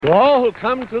To all who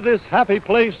come to this happy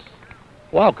place,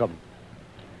 welcome.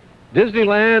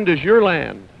 Disneyland is your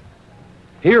land.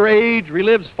 Here age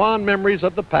relives fond memories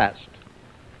of the past,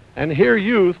 and here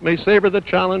youth may savor the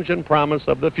challenge and promise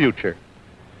of the future.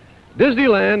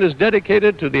 Disneyland is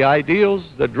dedicated to the ideals,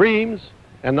 the dreams,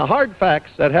 and the hard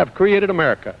facts that have created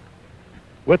America,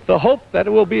 with the hope that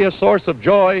it will be a source of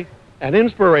joy and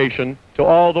inspiration to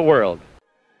all the world.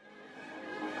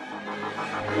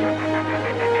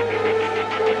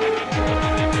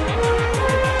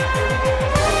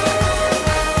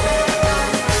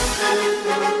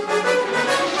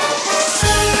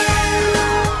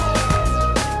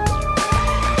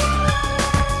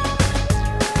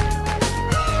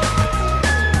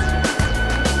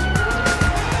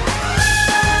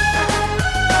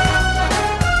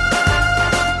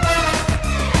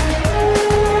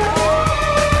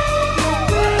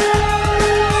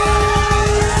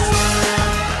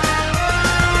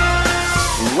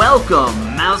 Welcome,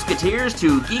 Mouseketeers,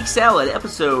 to Geek Salad,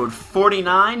 episode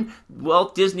 49.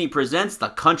 Walt Disney presents the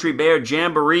Country Bear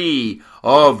Jamboree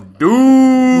of Doom.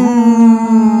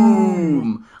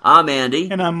 I'm Andy.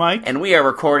 And I'm Mike. And we are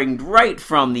recording right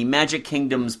from the Magic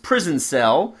Kingdom's prison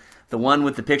cell, the one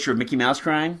with the picture of Mickey Mouse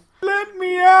crying. Let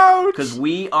me out! Because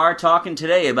we are talking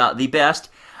today about the best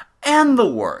and the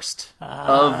worst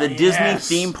of the Disney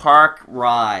theme park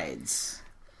rides.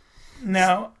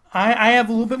 Now, I have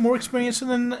a little bit more experience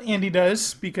than Andy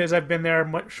does, because I've been there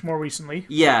much more recently.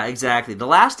 Yeah, exactly. The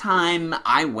last time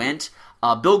I went,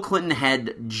 Bill Clinton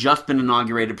had just been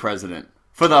inaugurated president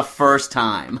for the first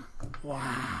time.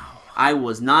 Wow. I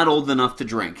was not old enough to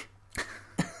drink.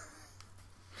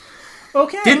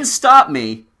 Okay. Didn't stop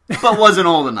me, but wasn't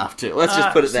old enough to. Let's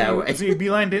just put it that way. So you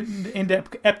beelined into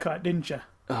Epcot, didn't you?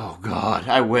 Oh, God,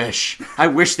 I wish. I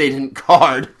wish they didn't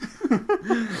card.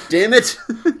 Damn it.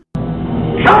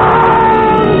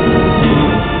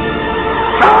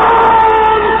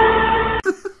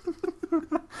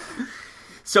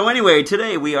 So anyway,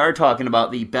 today we are talking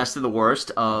about the best of the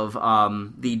worst of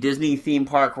the Disney theme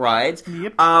park rides.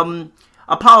 Yep.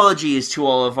 Apologies to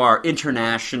all of our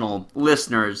international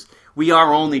listeners. We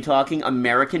are only talking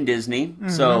American Disney. Mm-hmm.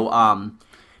 So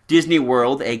Disney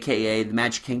World, a.k.a. the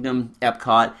Magic Kingdom,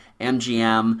 Epcot,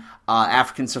 MGM,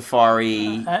 African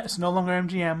Safari. It's no longer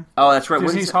MGM. Oh, that's right.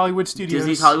 Disney's Hollywood Studios.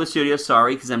 Disney's Hollywood Studios,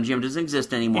 sorry, because MGM doesn't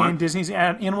exist anymore. And Disney's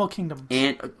Animal Kingdom.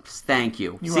 And thank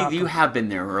you. You're See, welcome. you have been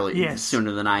there early, yes.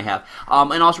 Sooner than I have.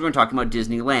 And also we're going to talk about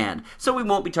Disneyland. So we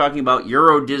won't be talking about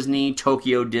Euro Disney,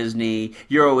 Tokyo Disney,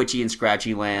 Euro Itchy and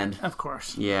Scratchy Land. Of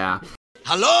course. Yeah.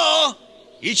 Hello?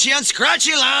 Itchy and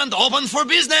Scratchy Land open for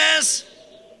business?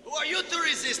 Who are you to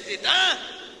resist it, huh?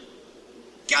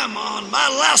 Come on, my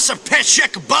last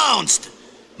paycheck bounced.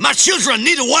 My children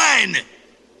need wine.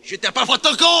 J'étais pas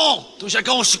votre con. Tout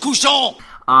chacun se couchon.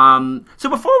 So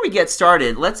before we get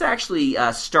started, let's actually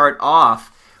start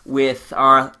off with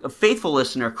our faithful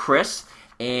listener, Chris,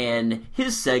 and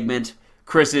his segment,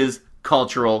 Chris's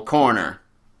Cultural Corner.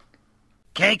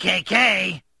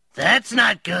 KKK? That's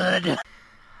not good.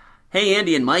 Hey,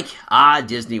 Andy and Mike.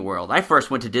 Disney World. I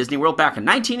first went to Disney World back in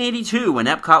 1982 when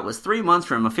Epcot was 3 months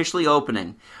from officially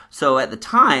opening. So at the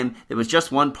time, there was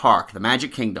just one park, the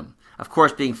Magic Kingdom. Of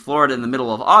course, being Florida in the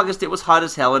middle of August, it was hot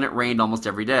as hell and it rained almost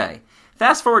every day.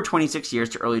 Fast forward 26 years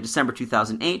to early December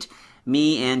 2008,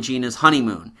 me and Gina's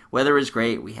honeymoon. Weather is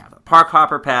great, we have a park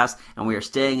hopper pass, and we are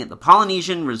staying at the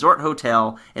Polynesian Resort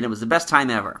Hotel, and it was the best time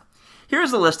ever.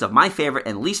 Here's a list of my favorite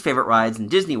and least favorite rides in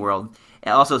Disney World.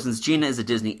 Also, since Gina is a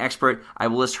Disney expert, I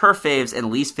will list her faves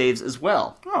and least faves as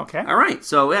well. Oh, okay. All right.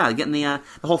 So, yeah, getting the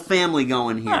whole family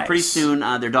going here. Nice. Pretty soon,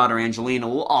 their daughter Angelina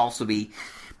will also be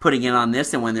putting in on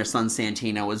this, and when their son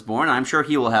Santino is born, I'm sure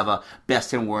he will have a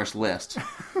best and worst list.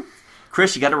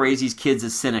 Chris, you got to raise these kids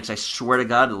as cynics. I swear to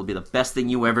God, it'll be the best thing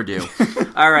you ever do.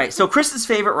 All right. So, Chris's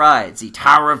favorite rides: the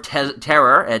Tower of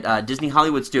Terror at Disney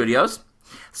Hollywood Studios,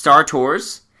 Star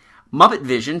Tours, Muppet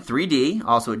Vision 3D,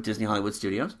 also at Disney Hollywood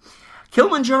Studios,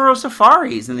 Kilimanjaro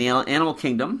Safaris in the Animal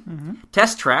Kingdom,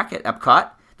 Test Track at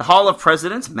Epcot, the Hall of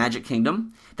Presidents, Magic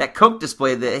Kingdom, that Coke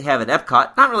display that they have at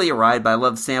Epcot, not really a ride, but I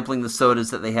love sampling the sodas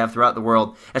that they have throughout the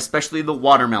world, especially the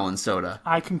watermelon soda.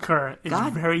 I concur. It's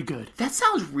very good. That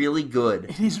sounds really good.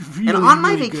 It is really, and on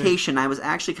my really vacation, I was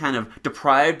actually kind of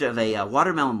deprived of a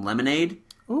watermelon lemonade.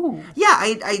 Ooh. Yeah,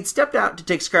 I stepped out to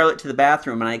take Scarlett to the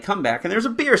bathroom, and I come back, and there's a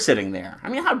beer sitting there. I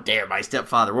mean, how dare my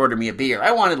stepfather order me a beer?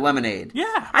 I wanted lemonade.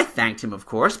 Yeah. I thanked him, of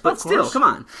course, but Of still, course. come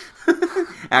on.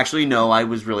 Actually, no, I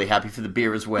was really happy for the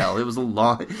beer as well. It was a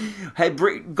long...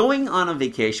 Going on a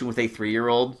vacation with a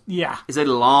 3-year-old Yeah. is a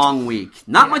long week.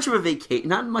 Not much of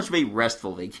a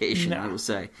restful vacation, I will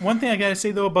say. One thing I gotta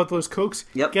say, though, about those Cokes,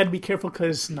 Yep. gotta be careful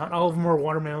because not all of them are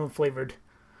watermelon flavored.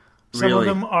 Some Really?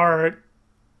 of them are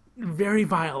very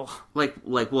vile. Like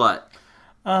what?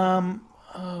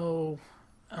 Oh,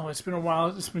 it's been a while.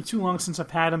 It's been too long since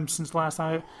I've had them. Since last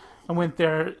time I went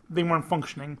there, they weren't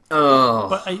functioning. Oh.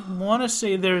 But I want to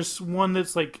say there's one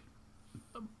that's like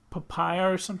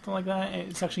papaya or something like that.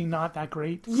 It's actually not that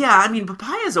great. Yeah, I mean,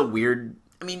 papaya's a weird...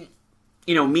 I mean,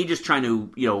 me just trying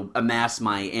to, amass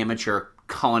my amateur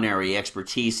culinary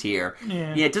expertise here.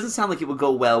 Yeah. It doesn't sound like it would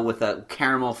go well with a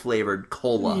caramel-flavored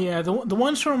cola. Yeah, the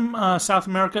ones from South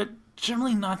America,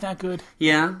 generally not that good.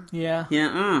 Yeah? Yeah.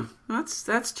 Yeah,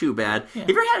 that's too bad. Yeah. Have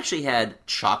you ever actually had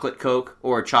chocolate Coke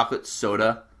or chocolate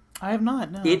soda? I have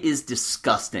not, no. It is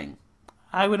disgusting.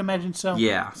 I would imagine so.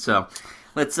 Yeah, so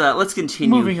let's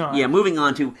continue. Moving on. Yeah, moving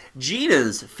on to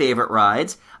Gina's favorite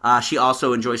rides. She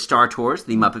also enjoys Star Tours,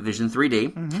 the Muppet Vision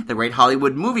 3D, the Great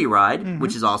Hollywood Movie Ride,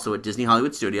 which is also at Disney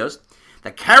Hollywood Studios,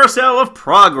 the Carousel of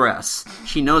Progress.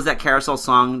 She knows that carousel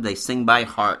song they sing by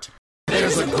heart.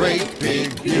 There's a great,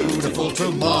 big, beautiful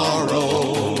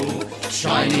tomorrow,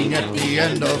 shining at the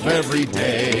end of every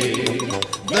day.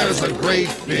 There's a great,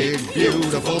 big,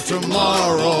 beautiful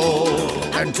tomorrow,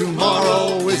 and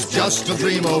tomorrow is just a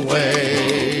dream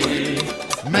away.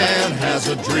 Man has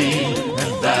a dream,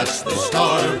 and that's the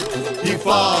start. He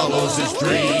follows his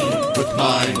dream with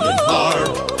mind and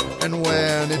heart. And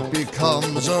when it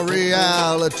becomes a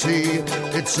reality,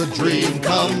 it's a dream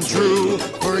come true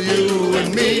for you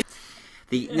and me.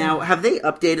 Now, have they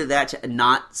updated that to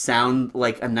not sound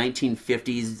like a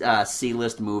 1950s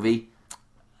C-list movie?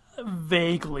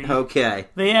 Vaguely. Okay.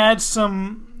 They add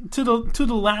some to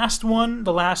the last one,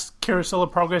 the last Carousel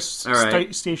of Progress All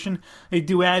right. station. They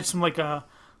do add some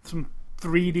some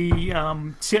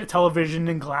 3D television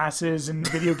and glasses and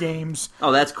video games.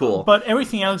 Oh, that's cool. But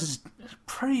everything else is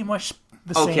pretty much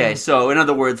the same. Okay, so in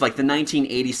other words, like the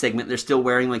 1980 segment, they're still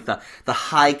wearing like the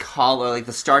high collar, like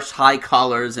the starched high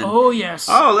collars, and Oh yes.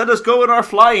 let us go in our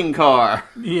flying car.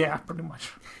 Yeah, pretty much.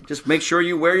 Just make sure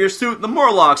you wear your suit. The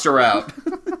Morlocks are out.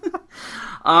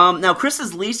 Now,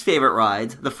 Chris's least favorite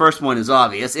ride, the first one is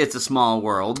obvious. It's a Small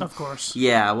World. Of course.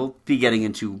 Yeah, we'll be getting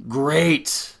into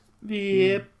great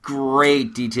detail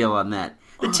on that.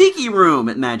 The Tiki Room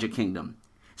at Magic Kingdom.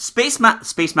 Space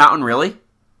Mountain, really?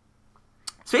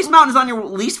 Space Mountain is on your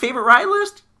least favorite ride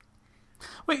list?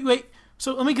 Wait.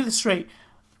 So let me get this straight.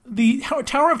 The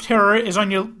Tower of Terror is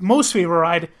on your most favorite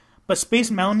ride, but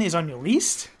Space Mountain is on your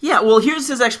least? Yeah, well, here's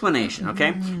his explanation,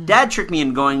 okay? Dad tricked me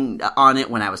into going on it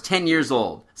when I was 10 years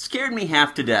old. Scared me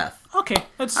half to death. Okay,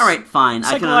 that's All right, fine.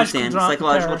 I can understand.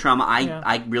 Psychological terror. trauma. Yeah.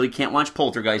 I really can't watch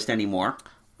Poltergeist anymore.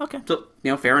 Okay. So,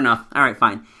 fair enough. All right,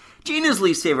 fine. Gina's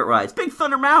least favorite rides. Big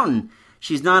Thunder Mountain.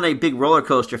 She's not a big roller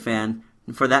coaster fan.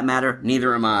 And for that matter,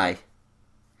 neither am I.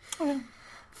 Okay.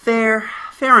 Fair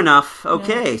enough.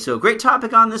 Okay, so great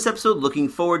topic on this episode. Looking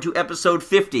forward to episode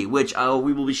 50, which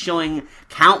we will be showing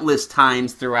countless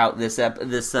times throughout this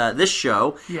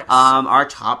show. Yes. Our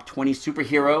top 20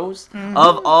 superheroes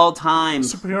of all time.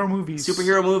 Superhero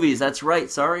movies. That's right.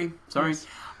 Sorry. Yes.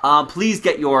 Please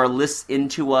get your lists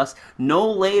into us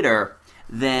no later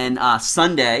than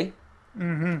Sunday,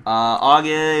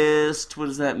 August. What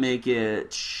does that make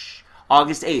it?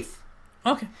 August 8th.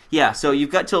 Okay. Yeah, so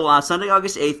you've got till Sunday,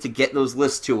 August 8th to get those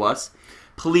lists to us.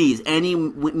 Please, any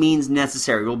means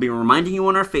necessary. We'll be reminding you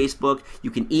on our Facebook.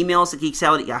 You can email us at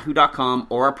geeksalad@yahoo.com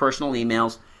or our personal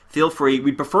emails. Feel free.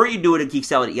 We'd prefer you do it at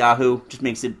geeksalad@yahoo. Just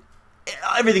makes it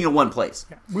everything in one place.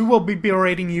 Yeah. We will be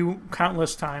berating you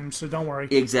countless times, so don't worry.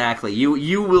 Exactly.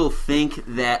 You will think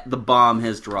that the bomb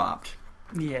has dropped.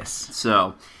 Yes.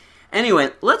 So,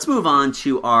 anyway, let's move on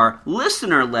to our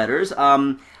listener letters.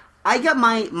 I got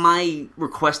my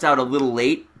request out a little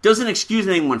late. Doesn't excuse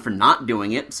anyone for not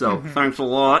doing it, so thanks a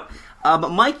lot. But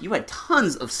Mike, you had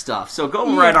tons of stuff, so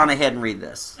go right on ahead and read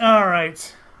this. All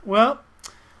right. Well,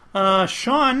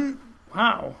 Sean,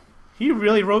 wow. He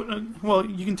really wrote... well,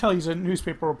 you can tell he's a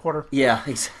newspaper reporter. Yeah,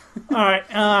 exactly. All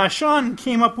right. Sean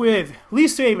came up with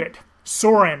least favorite,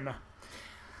 Soarin'.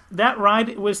 That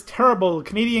ride was terrible. The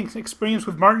Canadian experience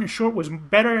with Martin Short was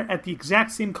better at the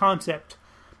exact same concept.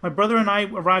 My brother and I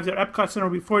arrived at Epcot Center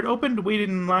before it opened, waited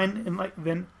in line,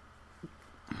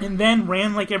 and then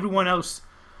ran like everyone else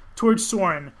towards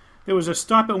Soarin'. There was a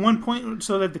stop at one point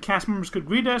so that the cast members could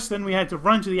greet us. Then we had to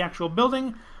run to the actual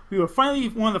building. We were finally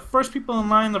one of the first people in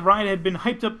line. The ride had been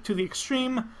hyped up to the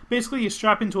extreme. Basically, you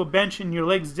strap into a bench and your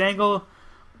legs dangle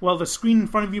while the screen in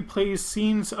front of you plays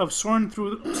scenes of Soarin'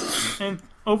 through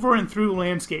over and through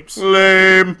landscapes.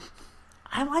 Lame.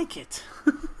 I like it.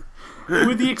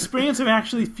 With the experience of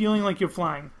actually feeling like you're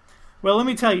flying. Well, let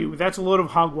me tell you, that's a load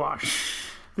of hogwash.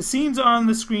 The scenes on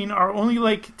the screen are only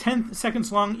like 10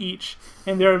 seconds long each,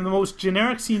 and they're the most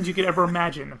generic scenes you could ever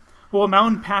imagine. Well, a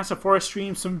mountain pass, a forest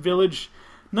stream, some village.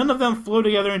 None of them flow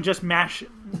together and just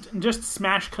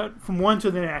smash cut from one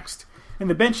to the next. And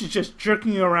the bench is just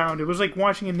jerking you around. It was like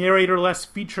watching a narrator-less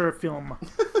feature film.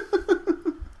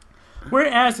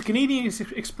 Whereas the Canadian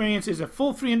experience is a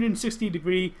full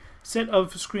 360-degree set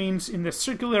of screens in the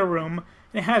circular room.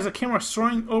 It has a camera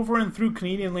soaring over and through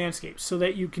Canadian landscapes so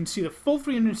that you can see the full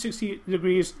 360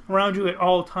 degrees around you at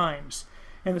all times.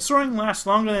 And the soaring lasts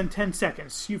longer than 10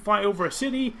 seconds. You fly over a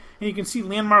city, and you can see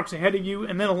landmarks ahead of you,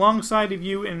 and then alongside of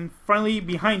you, and finally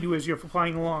behind you as you're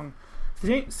flying along.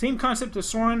 The same concept as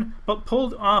Soarin', but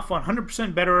pulled off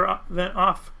 100% better than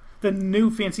the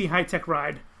new fancy high-tech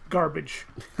ride. Garbage.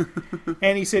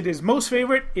 And he said his most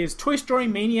favorite is Toy Story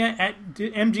Mania at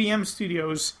MGM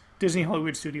Studios, Disney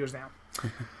Hollywood Studios now.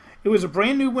 It was a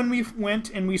brand new when we went,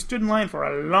 and we stood in line for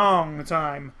a long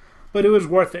time. But it was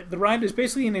worth it. The ride is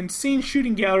basically an insane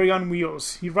shooting gallery on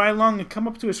wheels. You ride along and come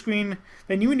up to a screen,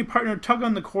 then you and your partner tug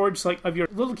on the cords of your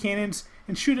little cannons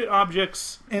and shoot at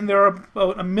objects, and there are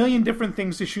about a million different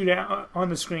things to shoot at on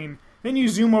the screen. Then you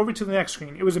zoom over to the next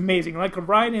screen. It was amazing, like a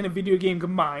ride and a video game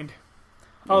combined.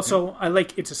 Also, I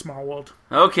like It's a Small World.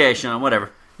 Okay, Sean, whatever.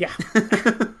 Yeah.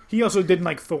 He also didn't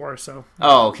like Thor, so...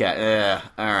 Oh, okay.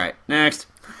 Alright. Next.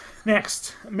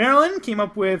 Marilyn came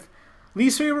up with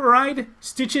least favorite ride,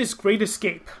 Stitch's Great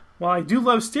Escape. While I do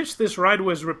love Stitch, this ride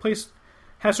has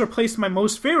replaced my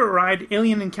most favorite ride,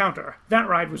 Alien Encounter. That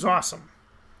ride was awesome.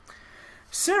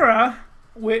 Sarah,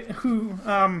 who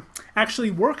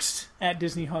actually works at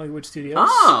Disney Hollywood Studios.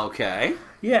 Oh, okay.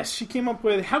 Yes, she came up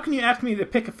with, how can you ask me to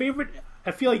pick a favorite? I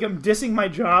feel like I'm dissing my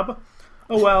job.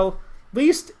 Oh well,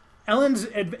 least Ellen's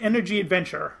Energy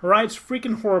Adventure. Her ride's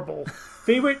freaking horrible.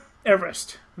 Favorite,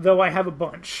 Everest, though I have a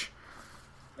bunch.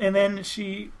 And then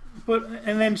she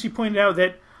pointed out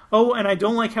that, oh, and I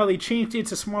don't like how they changed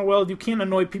It's a Small World. You can't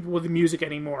annoy people with the music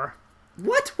anymore.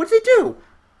 What? What did they do?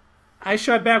 I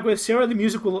shot back with, Sarah, the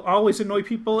music will always annoy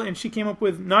people, and she came up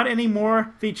with, not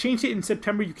anymore. They changed it in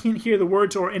September. You can't hear the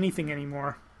words or anything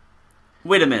anymore.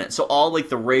 Wait a minute. So all, like,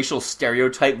 the racial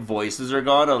stereotype voices are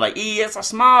gone? Or like, it's a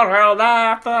small world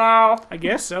after all? I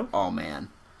guess so. Oh, man.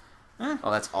 Oh,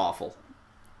 that's awful.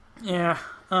 Yeah.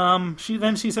 She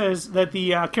says that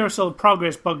the Carousel of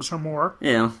Progress bugs her more.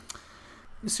 Yeah.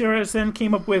 Sarah then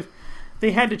came up with,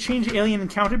 they had to change Alien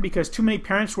Encounter because too many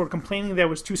parents were complaining that it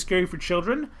was too scary for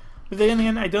children. With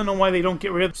Alien, I don't know why they don't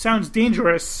get rid of it. Sounds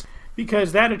dangerous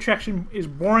because that attraction is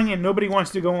boring and nobody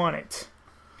wants to go on it.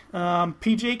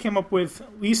 PJ came up with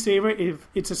least favorite, if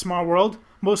It's a Small World.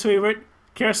 Most favorite,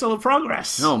 Carousel of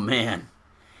Progress. Oh, man.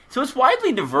 So it's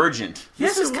widely divergent.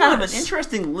 Yes, This is kind of an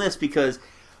interesting list because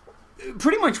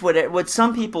pretty much what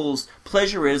some people's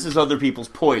pleasure is other people's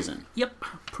poison. Yep,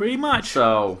 pretty much.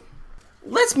 So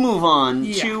let's move on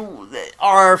to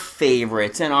our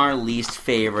favorites and our least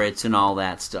favorites and all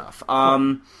that stuff.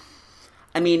 I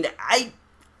mean,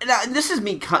 this is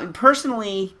me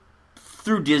personally.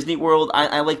 Through Disney World,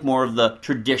 I like more of the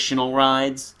traditional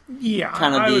rides. Yeah,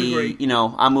 kind of I would agree.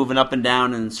 I'm moving up and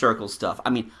down in circle stuff.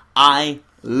 I mean, I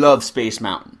love Space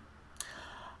Mountain.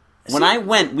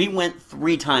 When we went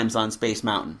 3 times on Space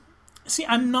Mountain. See,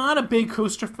 I'm not a big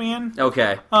coaster fan.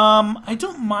 Okay. I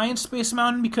don't mind Space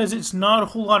Mountain because it's not a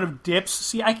whole lot of dips.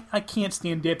 See, I can't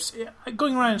stand dips.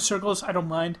 Going around in circles, I don't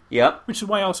mind. Yep. Which is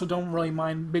why I also don't really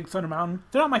mind Big Thunder Mountain.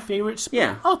 They're not my favorites.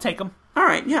 Yeah. I'll take them. All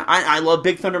right, yeah. I love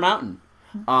Big Thunder Mountain.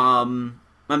 I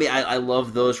mean, I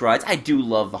love those rides. I do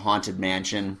love the Haunted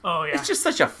Mansion. Oh, yeah. It's just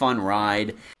such a fun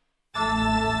ride.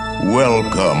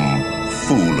 Welcome,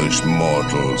 foolish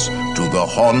mortals, to the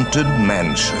Haunted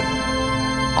Mansion.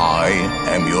 I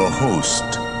am your host,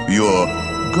 your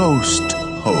ghost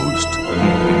host.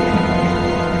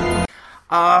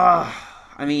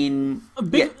 I mean...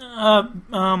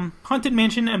 Haunted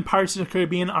Mansion and Pirates of the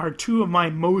Caribbean are 2 of my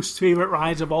most favorite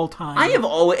rides of all time. I have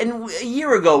always... And a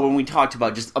year ago when we talked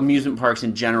about just amusement parks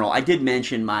in general, I did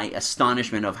mention my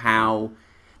astonishment of how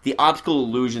the optical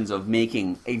illusions of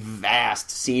making a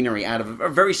vast scenery out of a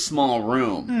very small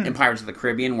room in Pirates of the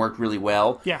Caribbean worked really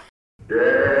well. Yeah.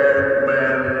 Dead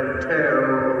men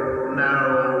tell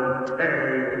no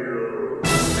tale.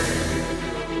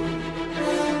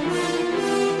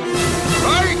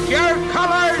 Strike your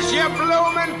colors, you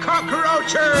bloomin'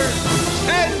 cockroaches!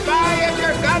 Stand by at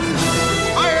your guns!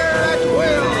 Fire at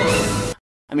will!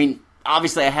 I mean,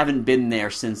 obviously I haven't been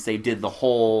there since they did the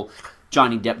whole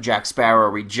Johnny Depp Jack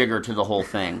Sparrow rejigger to the whole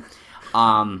thing.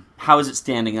 How is it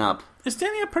standing up? It's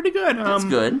standing up pretty good. That's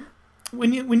good.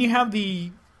 When you have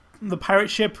the pirate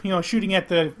ship, shooting at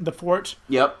the fort.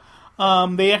 Yep.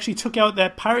 They actually took out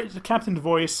that pirate captain's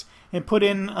voice and put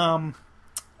in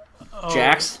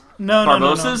Jack's? No.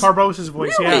 Barbossa's? Barbossa's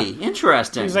voice. Really? Yeah.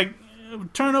 Interesting. He's like,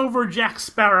 "Turn over, Jack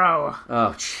Sparrow."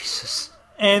 Oh, Jesus.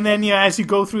 And then as you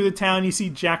go through the town, you see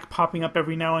Jack popping up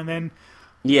every now and then.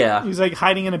 Yeah. He's like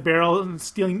hiding in a barrel and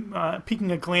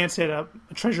peeking a glance at a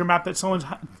treasure map that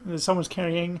someone's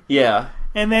carrying. Yeah.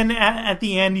 And then at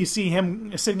the end, you see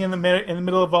him sitting in the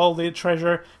middle of all the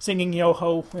treasure, singing "Yo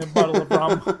Ho" in a bottle of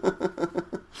rum.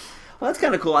 Well, that's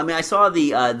kind of cool. I mean, I saw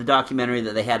the documentary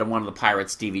that they had on one of the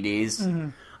Pirates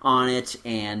DVDs on it,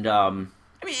 and I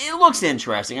mean, it looks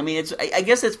interesting. I mean, I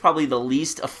guess it's probably the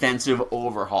least offensive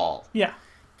overhaul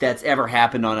that's ever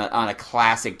happened on a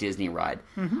classic Disney ride.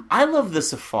 I love the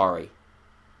Safari.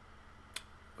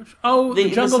 Oh,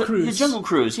 the Jungle Cruise. The Jungle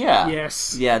Cruise, yeah.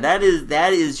 Yes. Yeah, that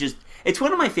is just... It's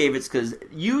one of my favorites because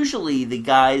usually the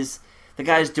guys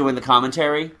doing the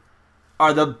commentary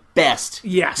are the best.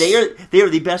 Yes. They are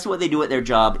the best at what they do at their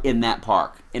job in that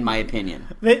park, in my opinion.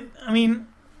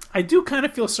 I do kind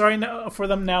of feel sorry for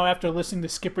them now after listening to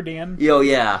Skipper Dan. Oh,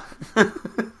 yeah.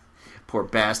 Poor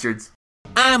bastards.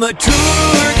 I'm a tour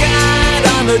guide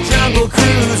on the Jungle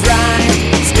Cruise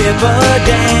ride. Skipper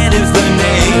Dan is the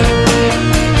name.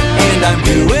 And I'm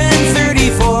doing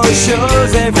 34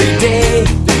 shows every day.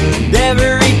 And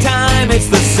every time it's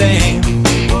the same.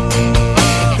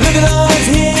 Look at those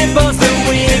hippos, they're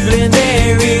wiggling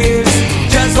their ears.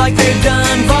 Just like they've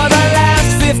done for the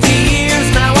last 50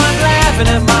 years. Now I'm laughing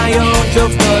at my own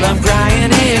jokes, but I'm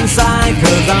crying inside.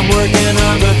 Cause I'm working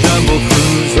on the Jungle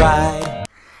Cruise ride.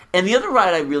 And the other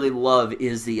ride I really love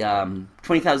is the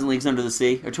 20,000 Leagues Under the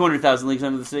Sea, or 200,000 Leagues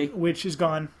Under the Sea. Which is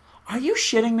gone. Are you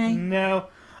shitting me? No.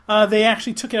 They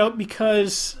actually took it out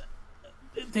because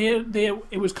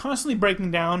it was constantly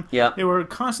breaking down. Yeah. They were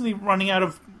constantly running out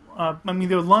of...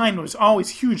 their line was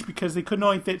always huge because they could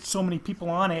only fit so many people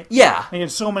on it. Yeah. They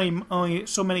had only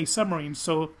so many submarines.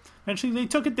 So eventually they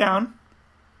took it down.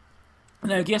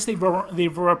 And I guess they've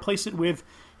replaced it with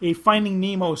a Finding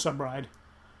Nemo subride.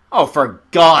 Oh, for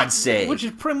God's sake. Which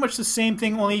is pretty much the same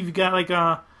thing, only you've got like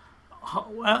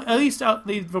at least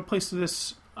they've replaced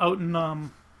this out in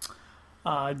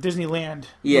Disneyland.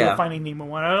 Yeah. With the Finding Nemo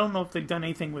one. I don't know if they've done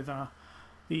anything with the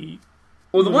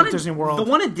one at Disney World. The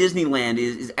one at Disneyland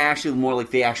is actually more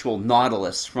like the actual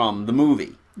Nautilus from the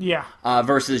movie. Yeah.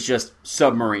 Versus just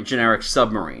generic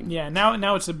submarine. Yeah.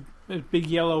 Now it's a big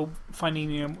yellow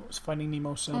Finding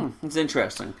Nemo. So it's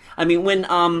interesting. I mean, when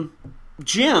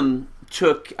Jim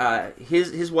took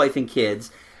his wife and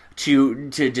kids to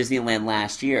Disneyland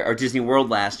last year, or Disney World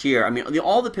last year, I mean,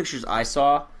 all the pictures I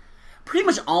saw, pretty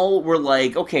much all were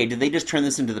like, okay, did they just turn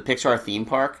this into the Pixar theme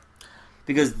park?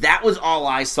 Because that was all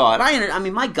I saw. And I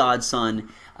mean, my godson,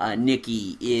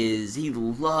 Nicky, he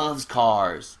loves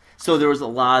cars. So there was a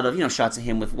lot of, shots of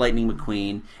him with Lightning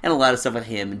McQueen, and a lot of stuff with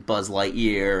him and Buzz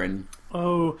Lightyear, and...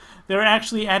 Oh, they're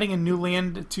actually adding a new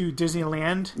land to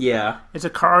Disneyland. Yeah. It's a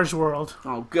Cars World.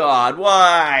 Oh, God,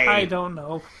 why? I don't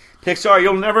know. Pixar,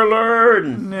 you'll never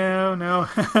learn. No.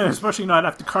 Especially not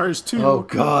after Cars 2. Oh,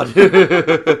 God.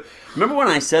 Remember when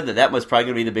I said that was probably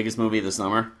going to be the biggest movie of the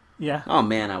summer? Yeah. Oh,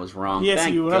 man, I was wrong. Yes,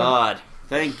 Thank you were. God.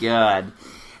 Thank God.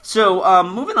 So,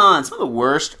 moving on. Some of the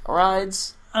worst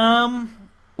rides.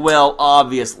 Well,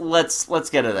 obvious. Let's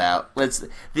get it out.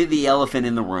 The elephant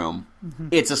in the room. Mm-hmm.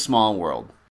 It's a Small World.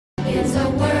 It's a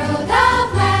world of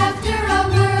laughter, a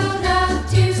world of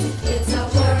tears. It's a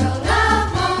world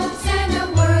of hopes and a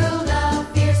world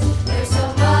of fears. There's so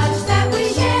much that we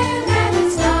share, and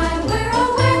it's time we're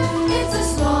aware. It's a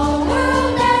small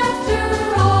world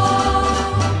after all.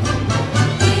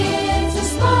 It's a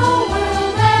small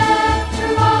world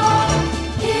after all.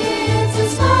 It's a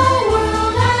small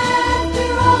world after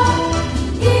all.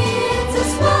 It's a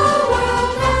small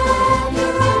world after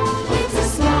all. It's a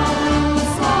small world.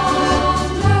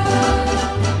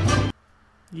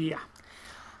 Yeah.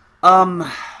 Wow.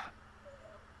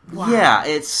 Yeah,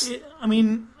 it's...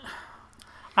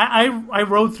 I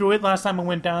rode through it last time I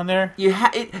went down there.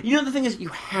 The thing is, you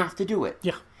have to do it.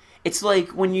 Yeah. It's like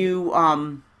when you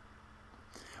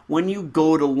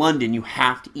go to London, you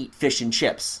have to eat fish and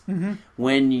chips. Mm-hmm.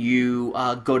 When you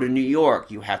go to New York,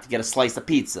 you have to get a slice of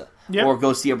pizza. Yep. Or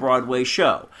go see a Broadway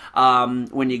show.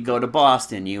 When you go to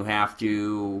Boston, you have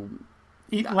to...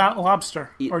 Eat lobster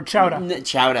or chowder.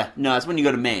 Chowder. No, that's when you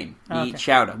go to Maine. You eat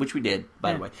chowder, which we did,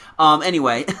 by the way.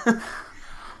 Anyway...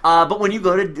 but when you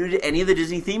go to any of the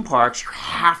Disney theme parks, you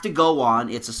have to go on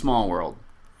It's a Small World.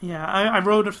 Yeah, I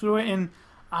rode through it, and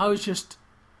I was just...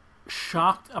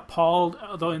 shocked, appalled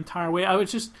the entire way. I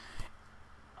was just,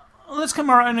 let's come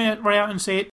right out and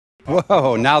say it.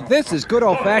 Whoa, now this is good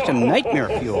old-fashioned nightmare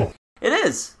fuel. It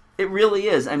is. It really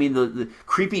is. I mean, the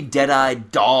creepy dead-eyed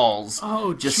dolls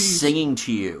just geez. singing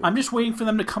to you. I'm just waiting for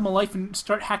them to come alive and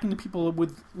start hacking the people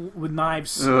with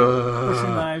knives, butcher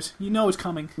knives. You know it's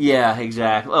coming. Yeah,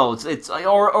 exactly. Oh, it's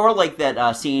or like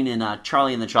that scene in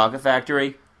Charlie and the Chocolate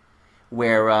Factory,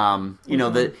 where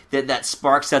that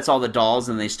spark sets all the dolls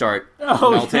and they start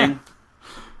melting.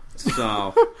 Yeah.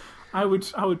 So I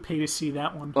would pay to see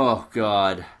that one. Oh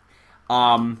God.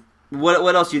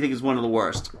 What else do you think is one of the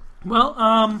worst? Well,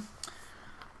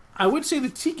 I would say the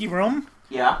Tiki Room.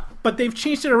 Yeah. But they've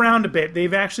changed it around a bit.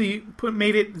 They've actually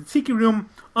made it the Tiki Room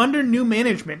under new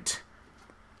management.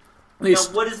 Now,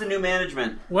 what is the new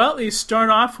management? Well, they start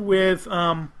off with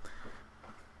like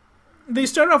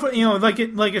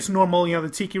it's normal. The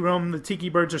Tiki Room, the Tiki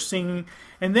Birds are singing,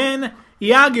 and then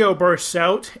Iago bursts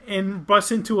out and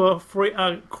busts into a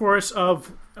chorus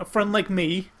of "A Friend Like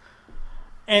Me."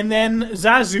 And then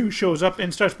Zazu shows up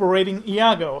and starts berating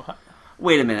Iago.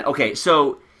 Wait a minute. Okay,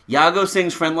 so Iago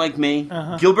sings "Friend Like Me."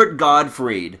 Gilbert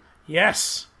Gottfried.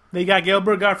 Yes. They got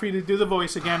Gilbert Gottfried to do the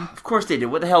voice again. Of course they did.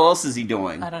 What the hell else is he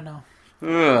doing? I don't know.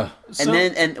 Ugh. So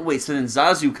then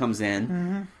Zazu comes in.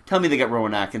 Mm-hmm. Tell me they got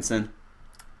Rowan Atkinson.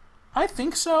 I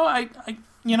think so.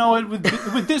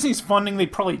 With Disney's funding, they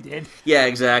probably did. Yeah,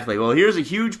 exactly. Well, here's a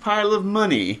huge pile of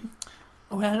money.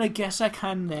 Well, I guess I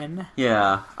can then.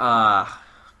 Yeah.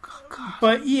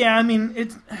 But yeah, I mean,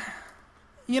 it's.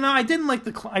 I didn't like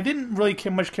I didn't really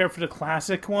much care for the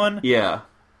classic one. Yeah.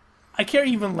 I care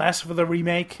even less for the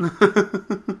remake. I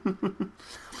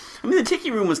mean, the Tiki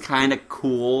Room was kind of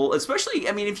cool, especially.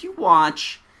 I mean, if you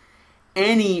watch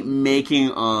any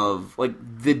making of like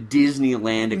the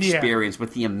Disneyland experience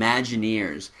with the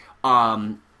Imagineers, I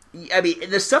mean,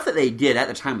 the stuff that they did at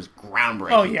the time was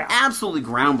groundbreaking. Oh yeah, absolutely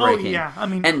groundbreaking. Oh yeah, I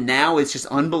mean, and now it's just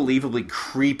unbelievably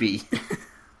creepy.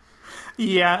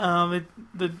 Yeah,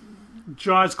 the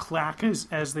jaws clack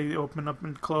as they open up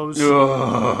and close.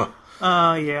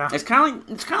 Yeah, it's kind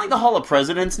of like the Hall of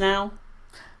Presidents now.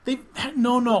 They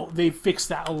fixed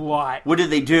that a lot. What did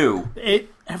they do?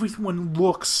 Everyone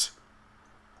looks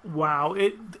wow.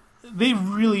 They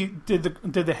really did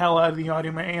the hell out of the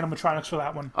audio animatronics for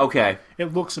that one. Okay,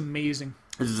 it looks amazing.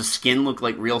 Does the skin look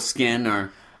like real skin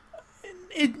or?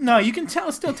 No, you can tell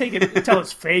it's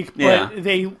fake. But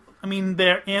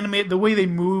they're animated. The way they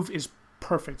move is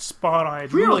perfect, spot on.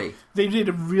 Really? They did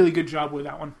a really good job with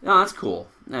that one. Oh, that's cool.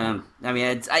 I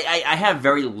mean, I have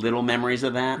very little memories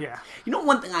of that. Yeah. You know,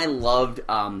 one thing I loved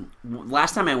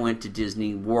last time I went to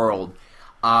Disney World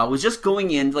was just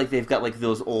going in, like they've got like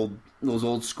those old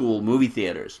school movie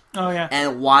theaters. Oh yeah.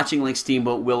 And watching like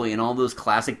Steamboat Willie and all those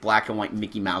classic black and white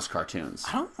Mickey Mouse cartoons.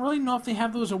 I don't really know if they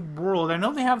have those at World. I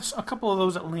know they have a couple of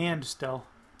those at Land still.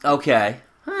 Okay.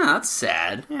 That's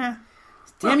sad. Yeah.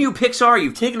 Damn you, Pixar!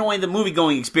 You've taken away the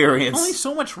movie-going experience. Only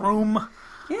so much room.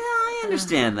 Yeah, I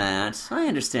understand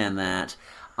that.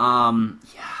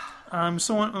 Yeah.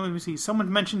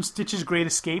 Someone mentioned Stitch's Great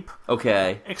Escape.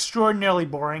 Okay. Extraordinarily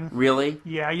boring. Really?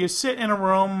 Yeah, you sit in a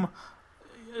room.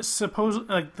 You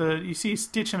see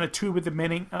Stitch in a tube at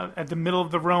the middle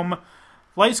of the room.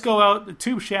 Lights go out, the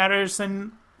tube shatters,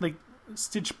 then like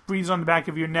Stitch breathes on the back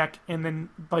of your neck, and then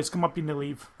lights come up and you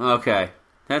leave. Okay.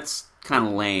 That's kind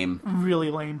of lame. Really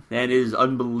lame. That is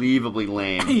unbelievably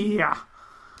lame. Yeah.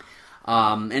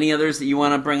 Any others that you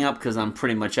want to bring up? Because I'm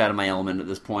pretty much out of my element at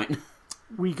this point.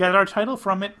 We got our title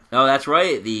from it. Oh, that's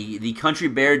right. The Country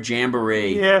Bear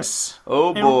Jamboree. Yes.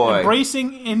 Oh, boy.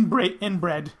 Embracing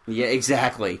inbred. Yeah,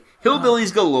 exactly.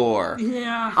 Hillbillies galore.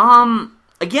 Yeah.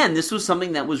 Again, this was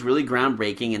something that was really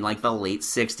groundbreaking in like the late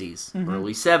 60s,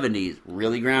 early 70s.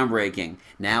 Really groundbreaking.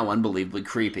 Now unbelievably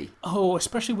creepy. Oh,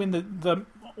 especially when the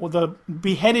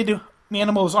beheaded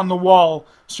animals on the wall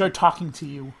start talking to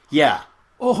you. Yeah.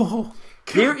 Oh,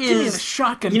 there give me is a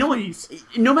shotgun, please.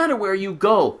 No matter where you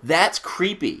go, that's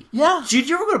creepy. Yeah. Did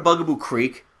you ever go to Bugaboo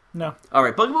Creek? No. All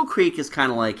right, Bugaboo Creek is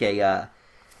kind of like a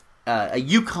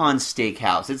Yukon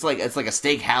steakhouse. It's like a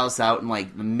steakhouse out in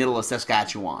like the middle of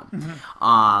Saskatchewan,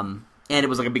 and it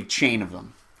was like a big chain of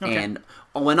them. Okay. And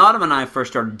when Autumn and I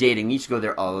first started dating, we used to go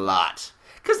there a lot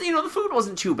because the food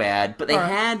wasn't too bad, but they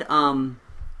had a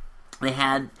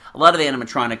lot of the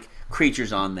animatronic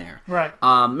creatures on there. Right.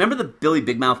 Remember the Billy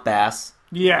Big Mouth Bass?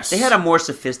 Yes. They had a more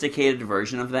sophisticated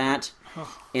version of that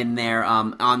in there,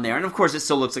 on there. And of course it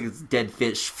still looks like it's dead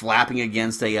fish flapping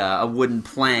against a wooden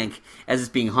plank as it's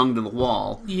being hung to the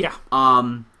wall. Yeah.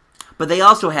 But they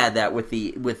also had that with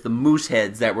the moose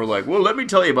heads that were like, well, let me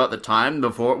tell you about the time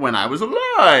before when I was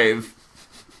alive.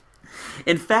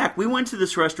 In fact, we went to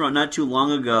this restaurant not too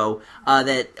long ago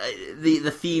that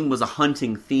the theme was a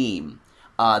hunting theme.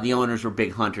 The owners were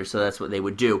big hunters, so that's what they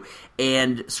would do.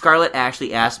 And Scarlett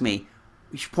actually asked me,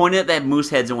 she pointed at that moose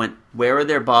heads and went, "Where are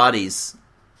their bodies?"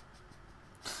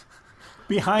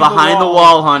 Behind the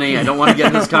wall, honey. I don't want to get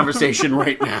in this conversation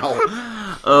right now.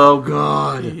 Oh,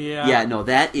 God. Yeah. No,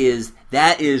 that is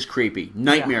creepy.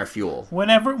 Nightmare fuel.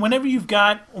 Whenever you've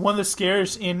got one of the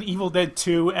scares in Evil Dead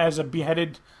 2 as a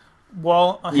beheaded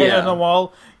head on the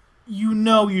wall, you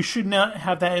know you should not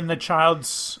have that in the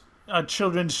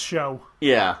children's show.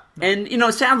 Yeah. And,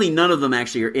 sadly, none of them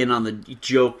actually are in on the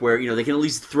joke where, they can at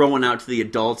least throw one out to the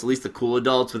adults, at least the cool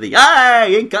adults, with the, "I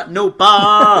ain't got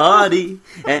nobody,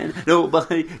 and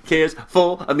nobody cares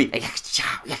for me."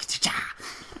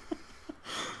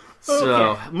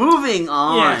 So, moving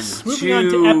on on to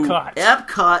Epcot.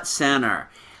 Epcot Center.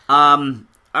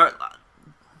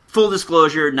 Full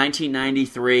disclosure,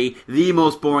 1993, the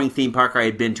most boring theme park I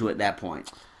had been to at that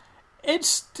point. It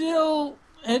still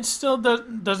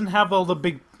doesn't have all the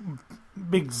big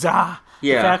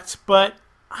effects, but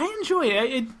I enjoy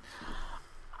it.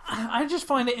 I just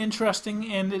find it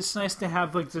interesting, and it's nice to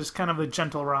have this kind of the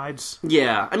gentle rides.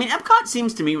 Yeah, I mean, Epcot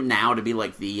seems to me now to be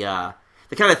like the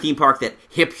kind of theme park that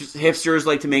hipsters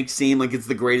like to make seem like it's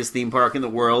the greatest theme park in the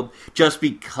world, just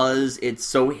because it's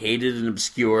so hated and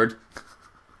obscured.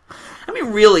 I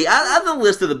mean, really, out of the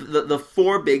list of the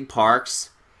 4 big parks,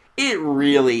 it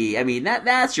really, I mean,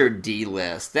 that's your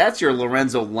D-list. That's your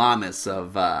Lorenzo Lamas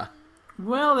of...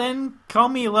 Well, then, call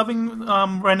me a loving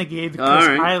renegade, because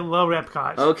I love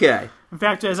Epcot. Okay. In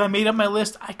fact, as I made up my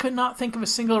list, I could not think of a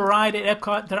single ride at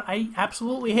Epcot that I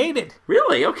absolutely hated.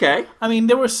 Really? Okay. I mean,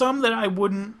 there were some that I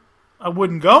wouldn't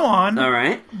go on. All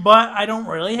right. But I don't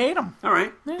really hate them. All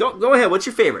right. Yeah. Go ahead. What's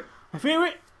your favorite? My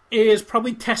favorite is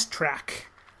probably Test Track.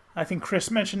 I think Chris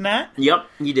mentioned that. Yep,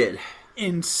 you did.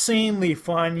 Insanely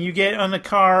fun. You get on the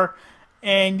car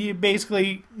and you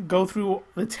basically go through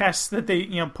the tests that they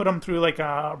put them through, like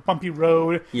a bumpy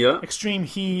road, extreme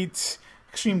heat,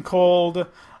 extreme cold,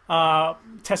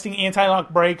 testing anti-lock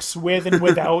brakes with and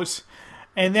without,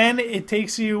 and then it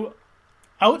takes you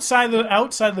outside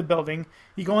the building.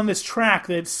 You go on this track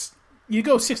you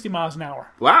go 60 miles an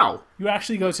hour. Wow! You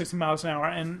actually go 60 miles an hour,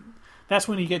 and that's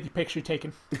when you get your picture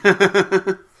taken.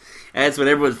 That's when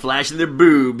everyone's flashing their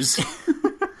boobs.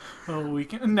 Oh, we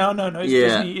can. No.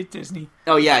 It's Disney.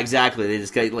 Oh yeah, exactly. They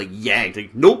just got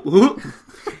yanked. Nope.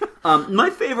 My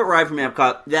favorite ride from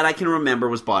Epcot that I can remember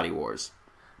was Body Wars,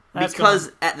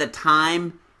 because at the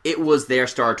time it was their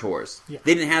Star Tours. Yeah.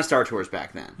 They didn't have Star Tours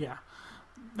back then. Yeah,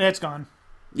 that's gone.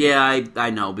 Yeah, I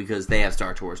know, because they have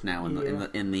Star Tours now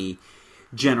in the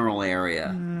general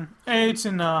area. It's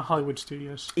in Hollywood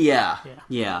Studios. Yeah.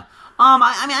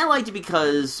 I mean, I liked it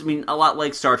because, a lot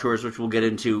like Star Tours, which we'll get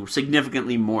into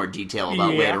significantly more detail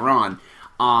about later on,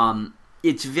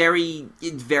 it's very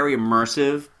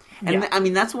immersive. And I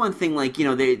mean, that's one thing, when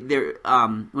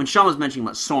Sean was mentioning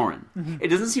about Soarin', it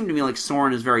doesn't seem to me like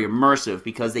Soarin' is very immersive,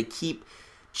 because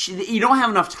you don't have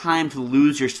enough time to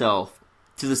lose yourself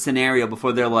to the scenario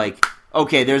before they're like,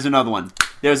 okay, there's another one.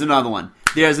 There's another one.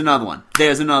 There's another one.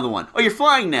 There's another one. Oh, you're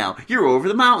flying now. You're over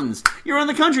the mountains. You're on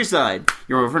the countryside.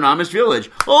 You're over an Amish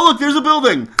village. Oh, look, there's a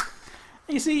building.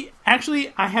 You see,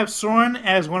 actually, I have Soarin'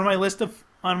 as on my list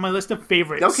of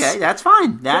favorites. Okay, that's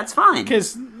fine. That's fine.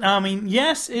 Because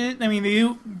they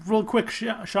do real quick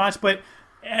shots, but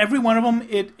every one of them,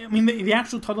 the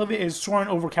actual title of it is Soarin'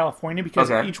 over California,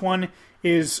 because each one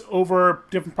is over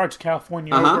different parts of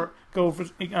California.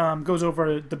 Goes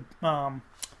over the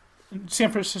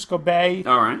San Francisco Bay.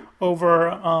 All right.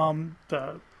 Over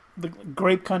the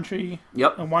grape country.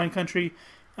 Yep. And wine country.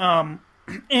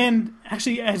 And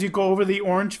actually, as you go over the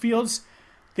orange fields,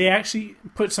 they actually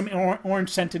put some orange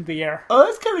scent in the air. Oh,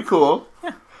 that's kind of cool.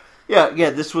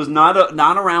 Yeah. This was not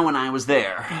around when I was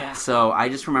there. Yeah. So I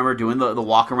just remember doing the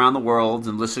walk around the world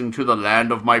and listening to the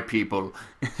land of my people.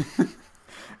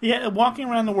 Yeah, walking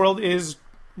around the world is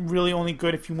really only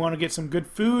good if you want to get some good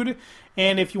food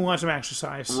and if you want some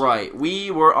exercise. Right.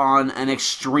 We were on an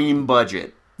extreme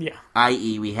budget. Yeah.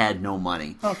 I.e., we had no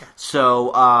money. Okay. So,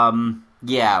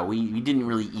 we didn't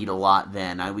really eat a lot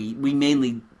then. We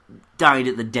mainly dined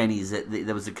at the Denny's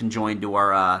that was conjoined to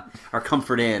our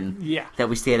Comfort Inn. Yeah. That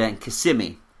we stayed at in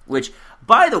Kissimmee. Which,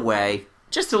 by the way,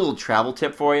 just a little travel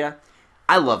tip for you.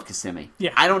 I love Kissimmee.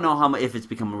 Yeah. I don't know if it's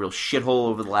become a real shithole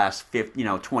over the last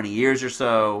 20 years or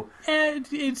so. And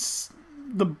it's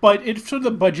sort of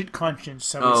the budget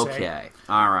conscience, I would say. Okay.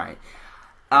 All right.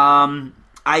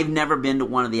 I've never been to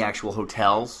one of the actual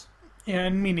hotels. Yeah,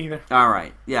 and me neither. All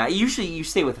right. Yeah, usually you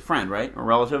stay with a friend, right? Or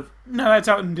relative? No, that's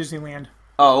out in Disneyland.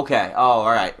 Oh, okay. Oh,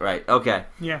 all right, right. Okay.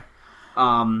 Yeah.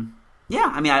 Yeah,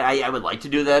 I mean, I would like to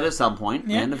do that at some point,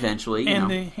 Yeah. and eventually, you And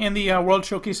know. the World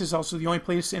Showcase is also the only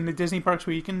place in the Disney parks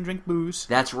where you can drink booze.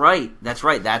 That's right. That's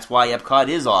right. That's why Epcot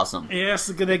is awesome. Yes,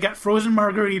 they got frozen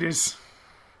margaritas.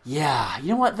 Yeah. You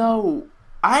know what, though?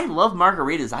 I love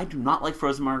margaritas. I do not like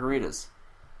frozen margaritas.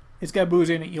 It's got booze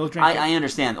in it. You'll drink it. I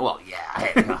understand. Well,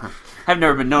 yeah. I've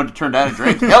never been known to turn down a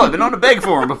drink. Hell, I've been known to beg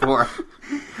for them before.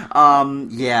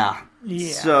 Yeah.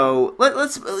 Yeah. So,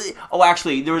 let's... Oh,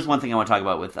 actually, there was one thing I want to talk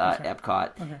about with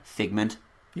Epcot. Okay. Figment.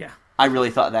 Yeah. I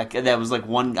really thought that was like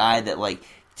one guy that like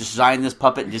designed this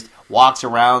puppet and just walks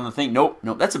around the thing. Nope,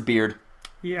 that's a beard.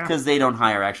 Yeah. Because they don't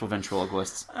hire actual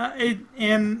ventriloquists.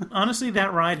 And honestly,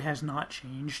 that ride has not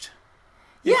changed.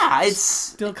 Yeah, it's...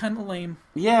 Still kind of lame.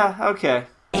 Yeah, okay.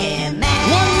 One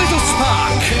little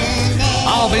spark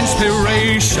of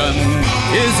inspiration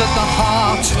is at the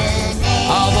heart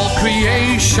of all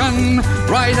creation,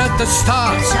 right at the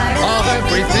start of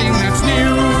everything that's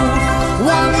new.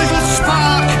 One little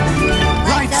spark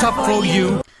lights up for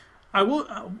you. I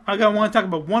want to talk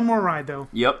about one more ride though.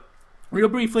 Yep. Real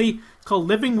briefly, it's called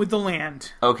Living with the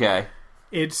Land. Okay.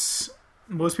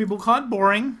 Most people call it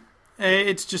boring.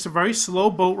 It's just a very slow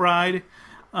boat ride.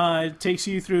 It takes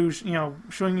you through,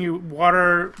 showing you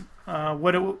water,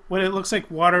 what it looks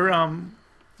like water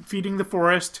feeding the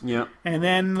forest. Yep. And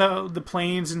then the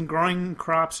plains and growing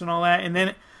crops and all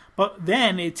that. But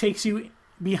then it takes you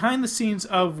behind the scenes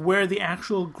of where they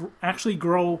actually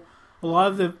grow a lot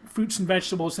of the fruits and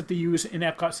vegetables that they use in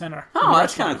Epcot Center. Oh,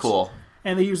 that's kind of cool.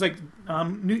 And they use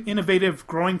new innovative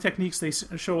growing techniques. They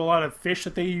show a lot of fish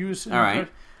that they use. All right.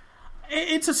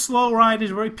 It's a slow ride.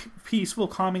 It's a very peaceful,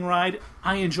 calming ride.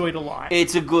 I enjoyed it a lot.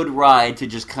 It's a good ride to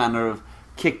just kind of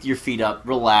kick your feet up,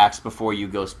 relax before you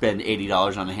go spend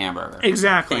 $80 on a hamburger.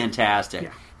 Exactly. Fantastic.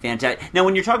 Yeah. Fantastic. Now,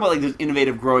 when you're talking about like those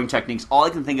innovative growing techniques, all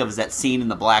I can think of is that scene in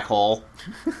the black hole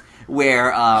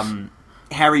where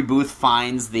Harry Booth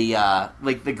finds the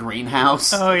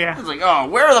greenhouse. Oh yeah. It's like, oh,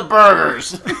 where are the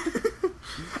burgers?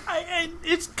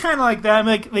 It's kind of like that. I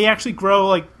mean, like they actually grow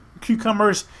like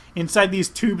cucumbers inside these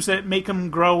tubes that make them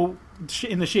grow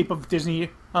in the shape of Disney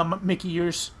Mickey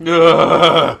ears.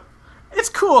 It's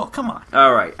cool. Come on.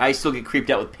 All right. I still get creeped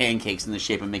out with pancakes in the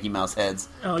shape of Mickey Mouse heads.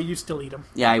 Oh, you still eat them.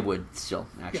 Yeah, I would still,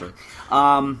 actually.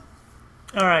 All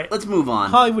right. Let's move on.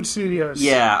 Hollywood Studios.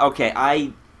 Yeah, okay.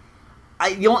 I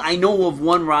know of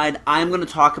one ride. I'm going to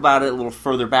talk about it a little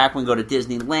further back when we go to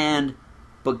Disneyland.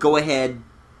 But go ahead.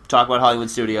 Talk about Hollywood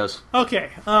Studios. Okay.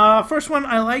 First one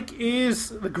I like is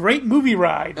the Great Movie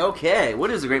Ride. Okay. What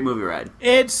is the Great Movie Ride?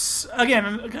 It's, again,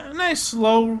 a nice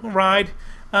slow ride.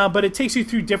 But it takes you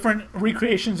through different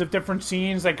recreations of different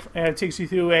scenes. Like it takes you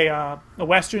through a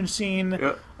Western scene,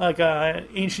 like a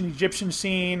ancient Egyptian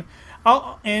scene,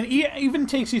 and even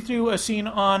takes you through a scene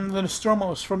on the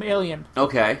Nostromo's from Alien.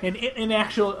 Okay. And in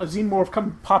actual, a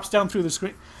xenomorph pops down through the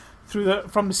screen,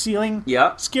 from the ceiling.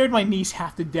 Yeah. Scared my niece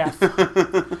half to death.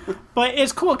 But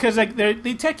it's cool because like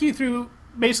they take you through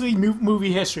basically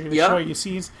movie history. They show you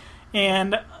scenes,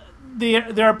 and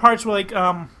there are parts where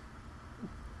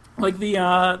like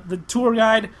the tour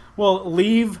guide will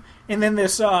leave, and then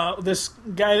this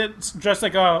guy that's dressed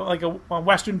like a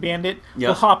Western bandit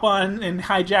will hop on and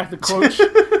hijack the coach,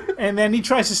 and then he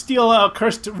tries to steal a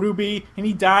cursed ruby, and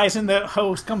he dies, and the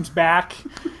host comes back.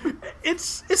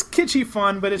 It's kitschy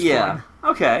fun, but it's fun.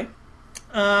 Okay.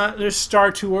 There's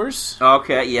Star Tours.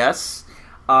 Okay. Yes.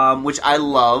 Which I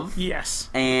love.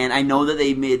 Yes. And I know that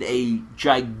they made a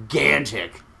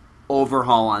gigantic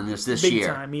overhaul on this year.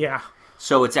 Big time. Yeah.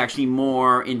 So it's actually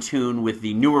more in tune with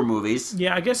the newer movies.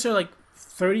 Yeah, I guess there are like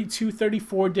 32,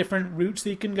 34 different routes that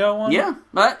you can go on. Yeah,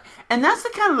 and that's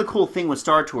the cool thing with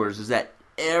Star Tours is that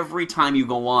every time you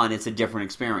go on, it's a different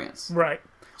experience. Right.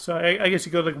 So I guess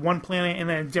you go to like one planet and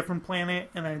then a different planet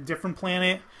and then a different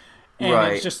planet,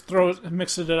 and it just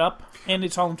mixes it up, and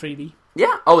it's all in 3D.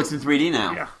 Yeah. Oh, it's in 3D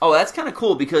now. Yeah. Oh, that's kind of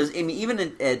cool because I mean, even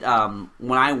at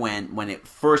when I went when it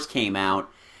first came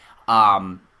out,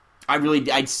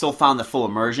 I still found the full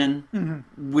immersion,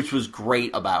 which was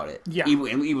great about it. Yeah.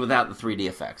 Even without the 3D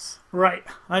effects. Right.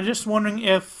 I'm just wondering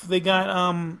if they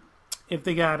got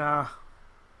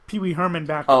Pee Wee Herman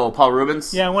back. Oh, Paul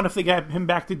Rubens? Yeah, I wonder if they got him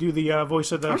back to do the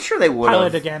voice of the I'm sure they would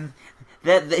pilot again.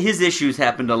 His issues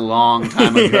happened a long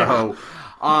time ago.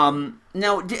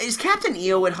 Now, is Captain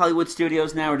EO at Hollywood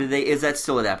Studios now, or is that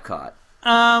still at Epcot?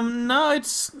 No,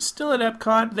 it's still at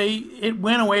Epcot. It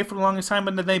went away for the longest time,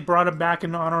 but then they brought it back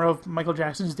in honor of Michael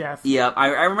Jackson's death. Yeah,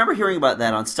 I remember hearing about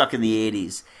that on Stuck in the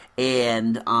 80s.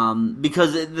 And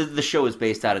because the show is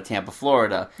based out of Tampa,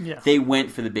 Florida, they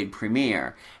went for the big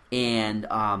premiere. And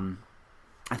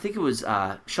I think it was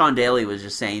Sean Daly was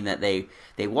just saying that they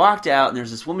walked out and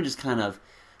there's this woman just kind of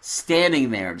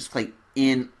standing there, just like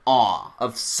in awe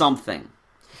of something.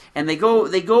 And they go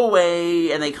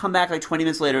away and they come back like 20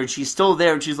 minutes later and she's still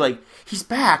there and she's like, he's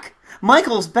back.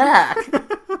 Michael's back.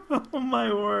 Oh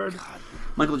my word. God.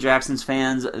 Michael Jackson's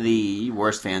fans, the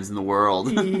worst fans in the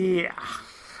world. Yeah.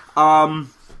 All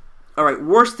right,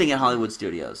 worst thing at Hollywood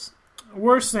Studios.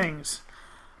 Worst things.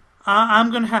 I'm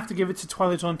going to have to give it to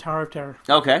Twilight Zone Tower of Terror.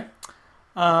 Okay.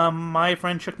 My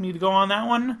friend tricked me to go on that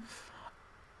one.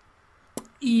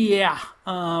 Yeah.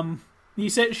 She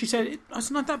said,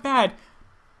 it's not that bad.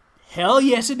 Hell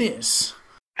yes, it is.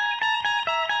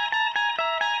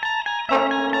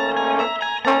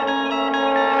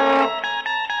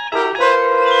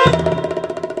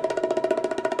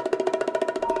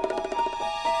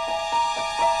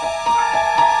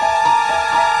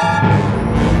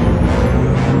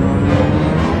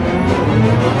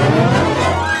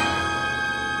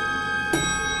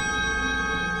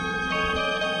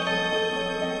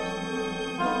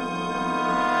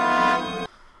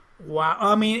 Wow.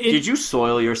 I mean, did you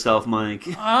soil yourself, Mike?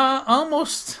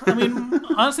 Almost. I mean,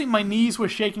 honestly, my knees were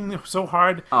shaking so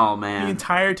hard. Oh man, the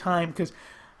entire time because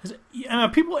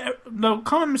people. The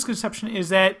common misconception is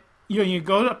that you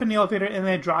go up in the elevator and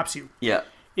then it drops you. Yeah.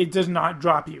 It does not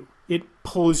drop you. It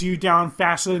pulls you down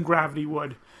faster than gravity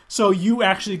would. So you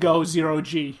actually go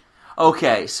 0G.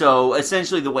 Okay, so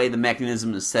essentially the way the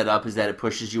mechanism is set up is that it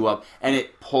pushes you up and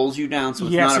it pulls you down, so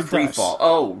it's not a free fall.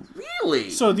 Oh, really?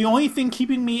 So the only thing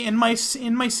keeping me in my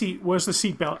seat was the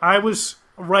seatbelt. I was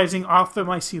rising off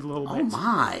my seat a little bit. Oh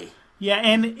my! Yeah,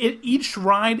 and each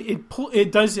ride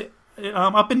it does it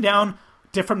up and down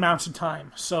different amounts of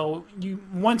time. So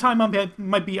one time I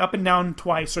might be up and down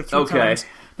twice or 3 times.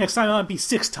 Next time it might be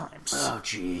 6 times. Oh,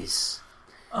 jeez.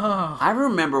 I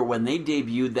remember when they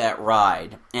debuted that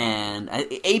ride, and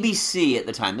ABC at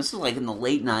the time, this was like in the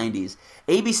late 90s,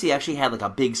 ABC actually had like a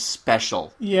big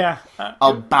special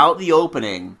about the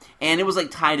opening, and it was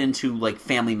like tied into like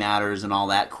Family Matters and all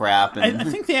that crap. And I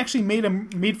think they actually made a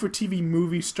made-for-TV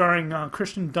movie starring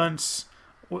Kirsten Dunst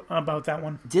about that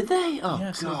one. Did they? Oh,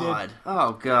 yes, God. they did.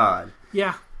 Oh, God.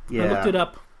 Yeah. I looked it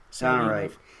up. All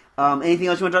right. Anything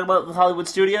else you want to talk about with Hollywood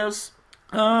Studios?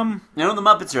 I know the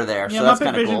Muppets are there, so that's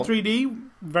kind of cool. Muppet Vision 3D,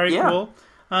 very cool.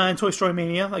 And Toy Story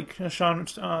Mania, like Sean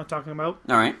was talking about.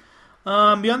 All right.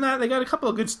 Beyond that, they got a couple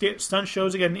of good stunt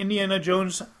shows. They got an Indiana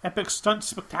Jones Epic Stunt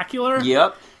Spectacular.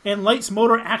 Yep. And Lights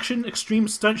Motor Action Extreme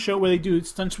Stunt Show where they do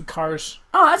stunts with cars.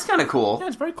 Oh, that's kind of cool. Yeah,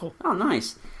 it's very cool. Oh,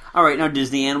 nice. All right, now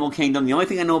Disney Animal Kingdom. The only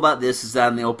thing I know about this is that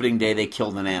on the opening day they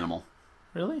killed an animal.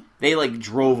 Really? They like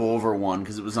drove over one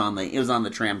because it was on the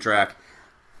tram track.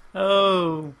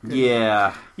 Oh. Good.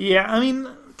 Yeah. Yeah, I mean,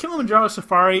 Kilimanjaro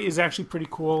Safari is actually pretty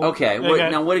cool. Okay,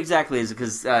 now what exactly is it?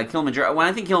 Because Kilimanjaro, when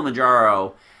I think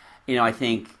Kilimanjaro, I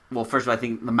think, well, first of all, I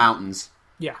think the mountains.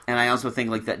 Yeah. And I also think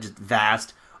like that just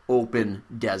vast, open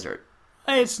desert.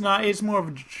 It's not. It's more of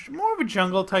a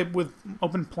jungle type with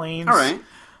open plains. All right.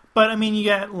 But, I mean, you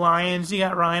got lions, you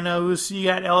got rhinos, you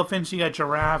got elephants, you got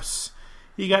giraffes,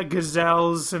 you got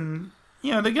gazelles, and,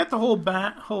 they get the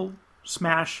whole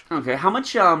smash. Okay, how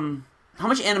much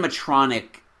animatronic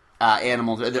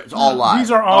animals? It's all live.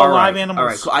 These are all live animals. All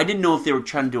right, cool. I didn't know if they were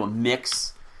trying to do a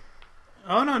mix.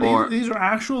 Oh no, these are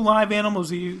actual live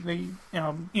animals. You're in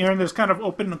this kind of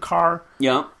open car.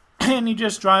 Yeah. And you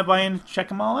just drive by and check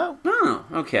them all out. Oh,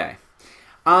 okay.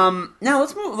 Now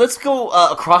let's go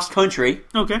across country.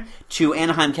 Okay. To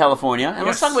Anaheim, California, and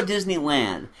let's talk about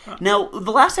Disneyland. Now,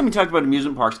 the last time we talked about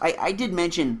amusement parks, I did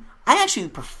mention I actually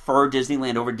prefer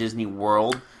Disneyland over Disney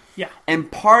World. Yeah.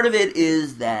 And part of it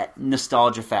is that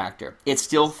nostalgia factor. It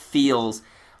still feels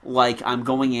like I'm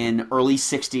going in early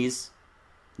 60s.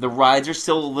 The rides are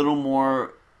still a little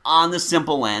more on the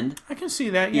simple end. I can see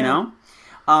that, yeah.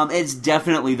 It's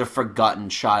definitely the forgotten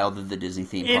child of the Disney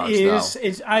theme parks, though. It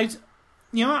is.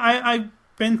 I've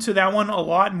been to that one a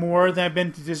lot more than I've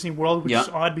been to Disney World, which is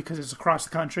odd because it's across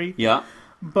the country. Yeah.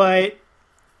 But,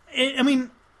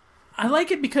 I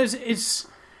like it because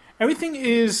everything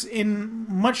is in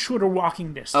much shorter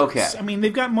walking distance. Okay. I mean,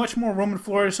 they've got much more room and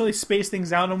floor, so they space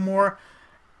things out a more.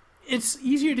 It's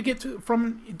easier to get to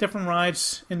from different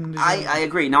rides. I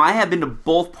agree. Now, I have been to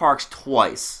both parks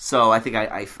twice, so I think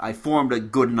I formed a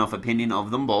good enough opinion of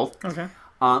them both. Okay.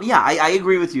 I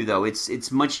agree with you, though.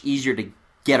 It's much easier to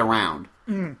get around.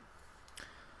 Mm.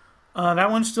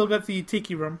 That one's still got the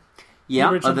Tiki Room. Yeah,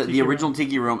 the original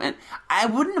Tiki Room. And I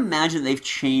wouldn't imagine they've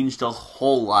changed a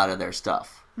whole lot of their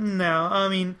stuff. No, I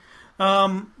mean,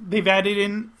 they've added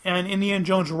in an Indiana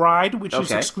Jones ride, which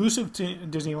is exclusive to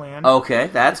Disneyland. Okay,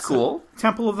 that's cool.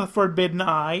 Temple of the Forbidden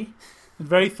Eye.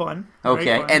 Very fun. Very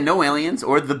Okay, fun. and no aliens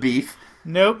or the beef.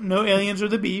 Nope, no aliens or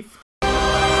the beef.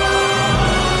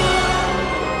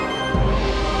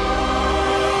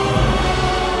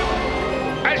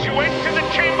 As you enter the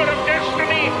chamber of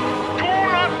destiny, do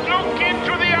not look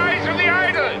into the eyes of the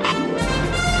idol.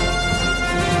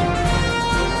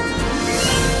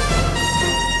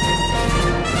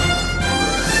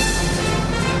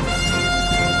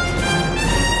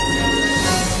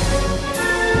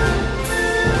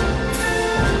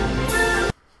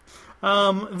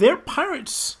 Their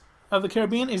Pirates of the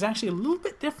Caribbean is actually a little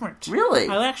bit different. Really?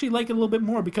 I actually like it a little bit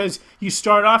more because you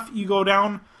start off, you go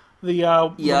down the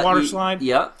water slide,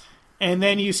 Yeah. and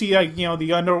then you see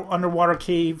the underwater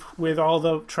cave with all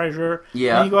the treasure.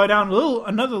 Yeah. And you go down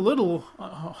another little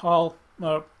hall.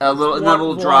 Another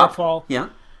little drop. Waterfall. Yeah.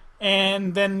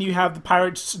 And then you have the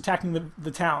pirates attacking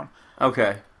the town.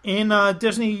 Okay. In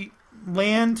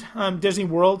Disneyland, Disney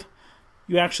World,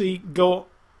 you actually go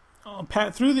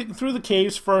through the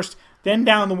caves first, then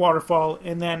down the waterfall,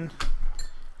 and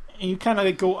you kind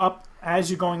of go up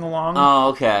as you're going along. Oh,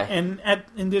 okay. And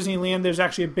in Disneyland, there's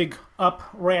actually a big up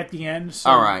right at the end. So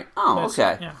All right. Oh, that's-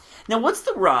 okay. Yeah. Now, what's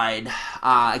the ride?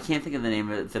 I can't think of the name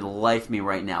of it for the life of me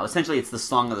right now. Essentially, it's the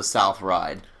Song of the South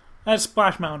ride. That's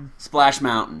Splash Mountain. Splash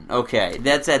Mountain. Okay.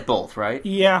 That's at both, right?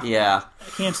 Yeah. Yeah. I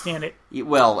can't stand it.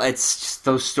 Well, it's just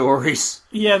those stories.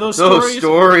 Yeah, those Those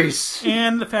stories.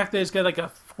 And the fact that it's got like a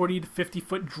 40 to 50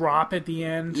 foot drop at the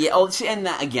end. Yeah, see, and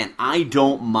that, again, I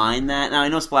don't mind that. Now, I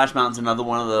know Splash Mountain's another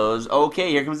one of those.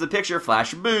 Okay, here comes the picture.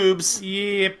 Flash of boobs.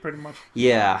 Yeah, pretty much.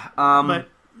 Yeah. But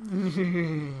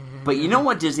But you know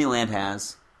what Disneyland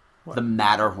has? What? The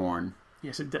Matterhorn.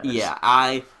 yes, it does. Yeah,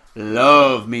 I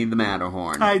love me the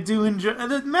Matterhorn. I do enjoy.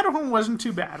 The Matterhorn wasn't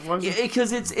too bad, was it?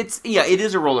 Because it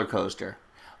is a roller coaster,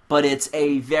 but it's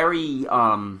a very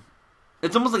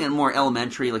it's almost like a more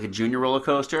elementary, like a junior roller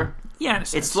coaster. Yeah, in a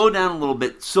It's sense. slowed down a little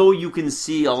bit so you can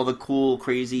see all the cool,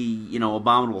 crazy,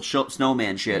 abominable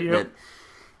snowman shit Yep.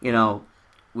 that,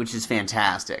 which is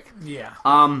fantastic. Yeah.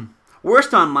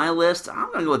 Worst on my list,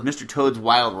 I'm gonna go with Mr. Toad's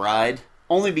Wild Ride,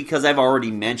 only because I've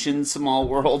already mentioned Small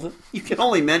World. You can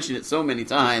only mention it so many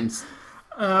times.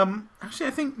 Actually,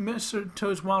 I think Mr.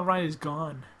 Toad's Wild Ride is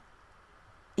gone.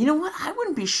 You know what? I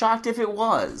wouldn't be shocked if it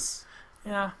was.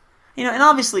 Yeah. And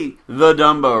obviously, the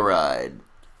Dumbo Ride.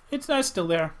 It's not still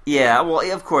there. Yeah, well,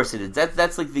 of course it is.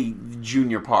 That's like the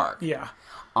junior park. Yeah.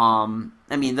 I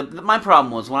mean, my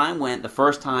problem was when I went the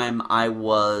first time I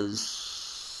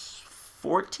was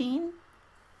 14?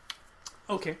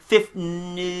 Okay.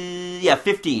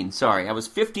 15. Sorry, I was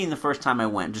 15 the first time I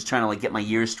went. Just trying to get my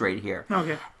years straight here.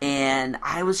 Okay. And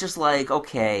I was just like,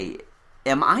 okay,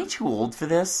 am I too old for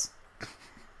this?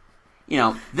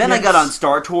 Then I got on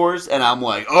Star Tours, and I'm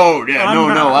like, oh, yeah,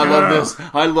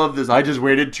 I love this. I just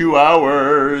waited 2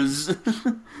 hours.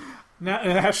 Now,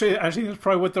 actually, I think that's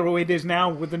probably what the wait is now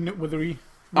with the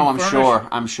Oh, I'm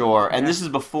refurnished. sure. And this is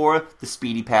before the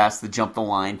Speedy Pass, the Jump the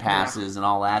Line passes, and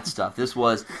all that stuff. This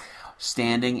was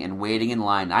standing and waiting in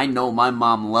line. I know my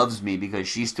mom loves me because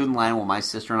she stood in line while my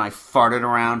sister and I farted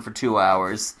around for 2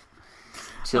 hours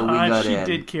till we got in.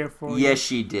 She did care for you. Yes,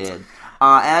 she did. And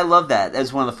I love that. That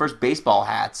was one of the first baseball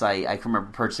hats I can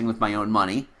remember purchasing with my own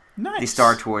money. Nice. The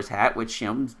Star Tours hat, which,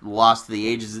 lost to the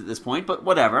ages at this point, but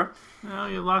whatever. Oh,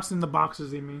 you're lost in the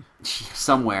boxes, you mean?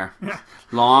 Somewhere.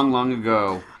 Long, long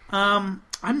ago. I'm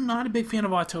not a big fan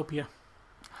of Autopia.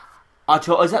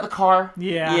 Is that the car?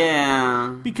 Yeah.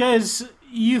 Yeah. Because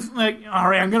all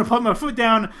right, I'm going to put my foot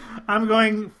down. I'm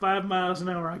going 5 miles an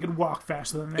hour. I could walk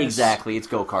faster than this. Exactly. It's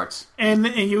go-karts. And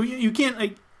you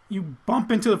can't, you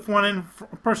bump into the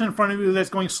person in front of you that's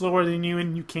going slower than you,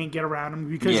 and you can't get around them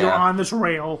because you're on this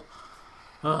rail.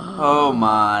 Oh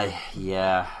my,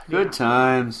 yeah. Good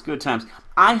times.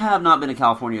 I have not been to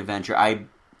California Adventure. I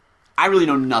really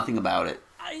know nothing about it.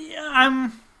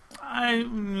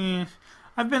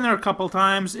 I've been there a couple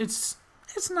times. It's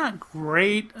not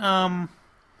great.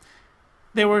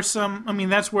 There were some. I mean,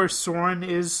 that's where Soarin'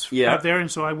 is out there, and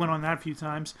so I went on that a few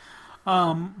times.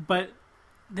 But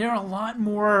there are a lot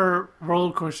more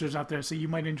roller coasters out there, so you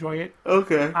might enjoy it.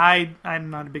 Okay. I'm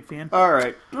not a big fan. All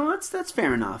right. Well, that's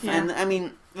fair enough. Yeah. And I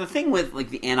mean, the thing with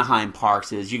the Anaheim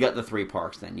parks is you got the 3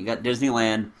 parks. Then you got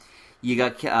Disneyland, you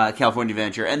got California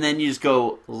Adventure, and then you just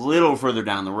go a little further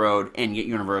down the road and get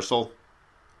Universal,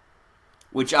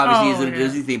 which obviously is a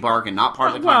Disney theme park and not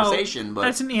part of the conversation. But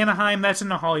that's in Anaheim. That's in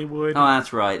Hollywood. Oh,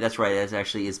 that's right. That's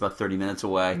actually it's about 30 minutes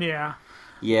away. Yeah.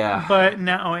 Yeah. But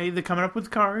now they're coming up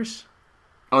with Cars.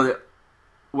 Oh,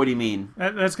 what do you mean?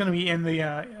 That's going to be in the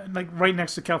right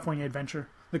next to California Adventure,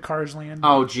 the Cars Land.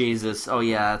 Oh Jesus! Oh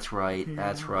yeah, that's right. Yeah.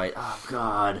 That's right. Oh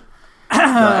God.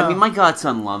 I mean, my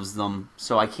godson loves them,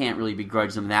 so I can't really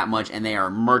begrudge them that much, and they are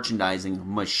a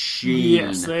merchandising machine.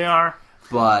 Yes, they are.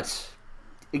 But,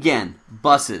 again,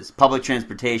 buses, public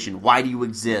transportation, why do you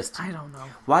exist? I don't know.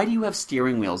 Why do you have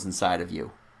steering wheels inside of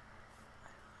you?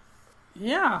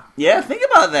 Yeah. Yeah, think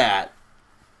about that.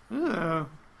 Ugh.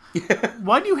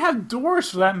 Why do you have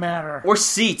doors for that matter? Or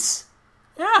seats.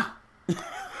 Yeah.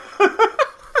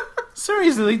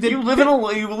 Seriously, You live in a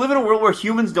world where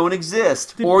humans don't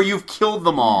exist, or you've killed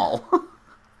them all.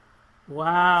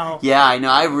 Wow. Yeah, I know.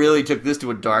 I really took this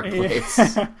to a dark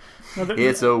place. No,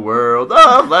 It's a world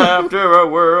of laughter, a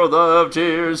world of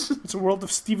tears. It's a world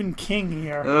of Stephen King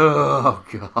here. Oh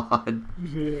God.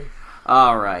 Yeah.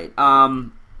 All right.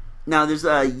 Now there's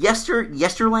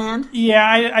Yesterland.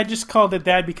 Yeah, I just called it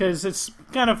that because it's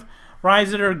kind of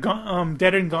Rise or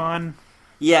Dead and Gone.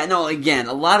 Yeah, no, again,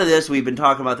 a lot of this we've been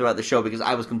talking about throughout the show because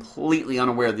I was completely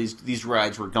unaware these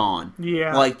rides were gone.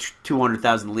 Yeah. Like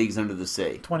 200,000 Leagues Under the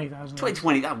Sea. 20,000.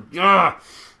 2020.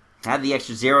 Add the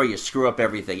extra zero, you screw up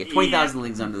everything. At 20,000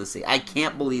 Leagues Under the Sea. I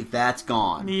can't believe that's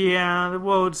gone. Yeah,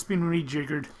 well, it's been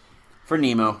rejiggered. For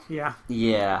Nemo. Yeah.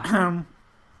 Yeah.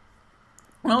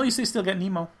 Well, at least they still got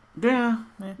Nemo. Yeah.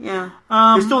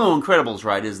 There's still no Incredibles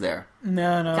ride, is there?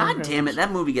 No. God damn it,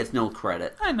 that movie gets no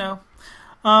credit. I know.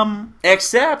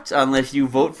 Except, unless you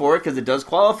vote for it, because it does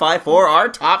qualify for our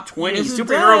top 20 Yes, it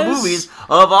superhero does. movies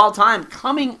of all time.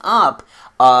 Coming up,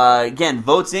 again,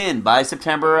 votes in by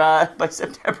September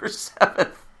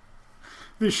 7th.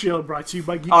 This show brought to you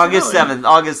by Geeks August Alley. 7th,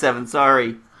 August 7th,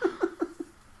 sorry.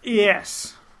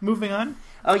 Yes. Moving on.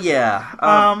 Oh,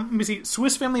 yeah. Let me see.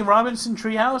 Swiss Family Robinson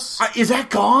Treehouse. Is that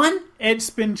gone?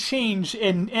 It's been changed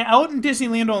and out in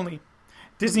Disneyland only.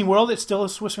 Disney World, it's still a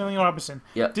Swiss Family Robinson.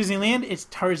 Yep. Disneyland, it's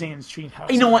Tarzan's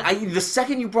Treehouse. You know what? The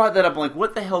second you brought that up, I'm like,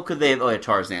 what the hell could they have? Oh, yeah,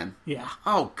 Tarzan. Yeah.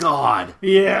 Oh, God.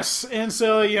 Yes. And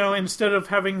so, instead of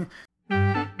having...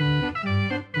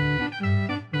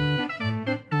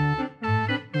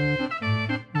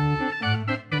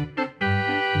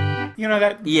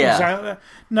 that... Yeah.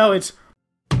 No, it's...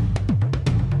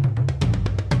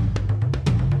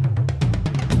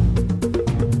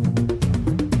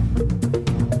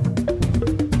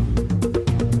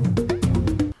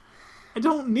 I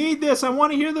don't need this. I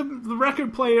want to hear the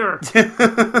record player.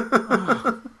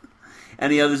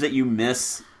 Any others that you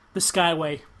miss? The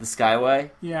Skyway. The Skyway?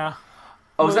 Yeah.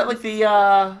 Oh, is that like the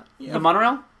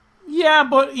monorail? Yeah,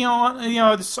 but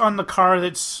it's on the car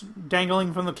that's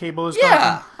dangling from the cable. It's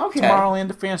Yeah, going okay. from Tomorrowland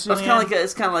to Fantasyland.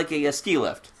 It's kind of like a ski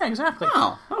lift. Yeah, exactly.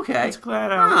 Oh, okay. It's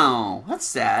glad. Oh, that's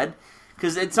sad.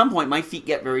 Because at some point my feet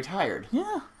get very tired.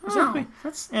 Yeah, exactly.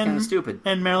 That's kind of stupid.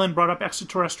 And Marilyn brought up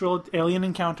extraterrestrial alien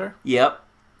encounter. Yep.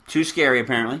 Too scary,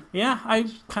 apparently. Yeah,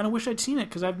 I kind of wish I'd seen it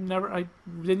because I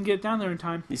didn't get down there in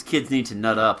time. These kids need to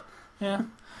nut up. Yeah.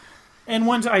 And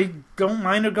ones I don't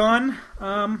mind are gone.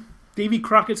 Davy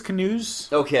Crockett's Canoes.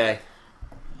 Okay.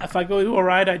 If I go to a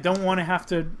ride, I don't want to have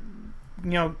to,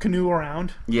 canoe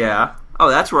around. Yeah. Oh,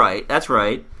 that's right. That's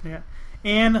right. Yeah.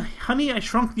 And Honey, I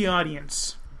Shrunk the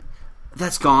Audience.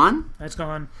 That's gone? That's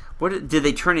gone. What did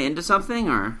they turn it into something,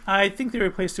 or? I think they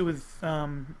replaced it with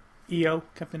EO,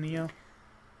 Captain EO.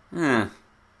 Yeah.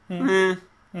 Yeah.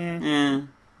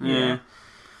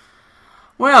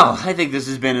 Well, I think this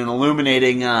has been an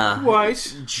illuminating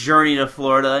What? journey to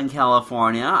Florida and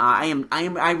California.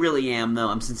 I really am, though.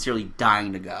 I'm sincerely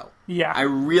dying to go. Yeah. I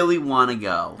really want to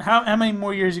go. How many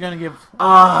more years are you going to give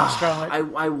Scarlett?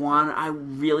 I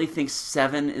really think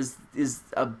 7 is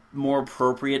a more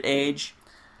appropriate age.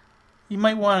 You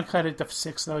might want to cut it to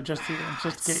 6, though, just to get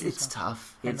It's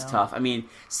tough. It's know. tough. I mean,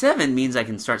 7 means I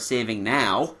can start saving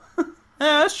now.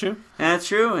 Yeah, that's true. That's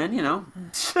true, and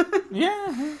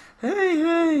Yeah.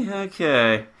 Hey,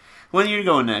 okay. When are you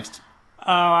going next?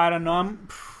 Oh, I don't know.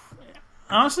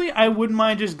 Honestly, I wouldn't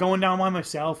mind just going down by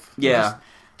myself. Yeah.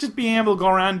 Just being able to go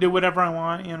around and do whatever I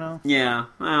want, Yeah,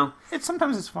 well.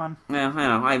 Sometimes it's fun. Yeah, I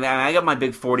know. I got my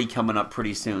big 40 coming up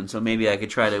pretty soon, so maybe I could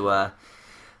try to,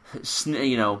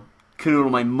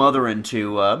 canoodle my mother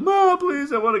into, Ma,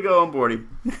 please, I want to go on board.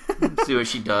 See what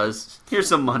she does. Here's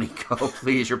some money. Go,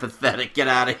 please. You're pathetic. Get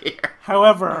out of here.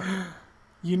 However,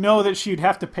 you know that she'd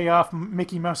have to pay off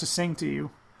Mickey Mouse to sing to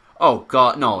you. Oh,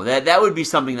 God, no. That would be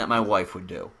something that my wife would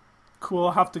do. Cool.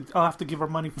 I'll have to give her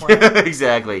money for it.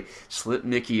 Exactly. Slip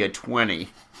Mickey a 20.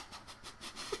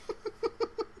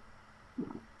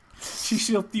 She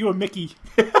shipped you a Mickey.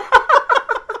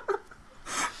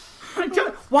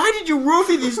 Why did you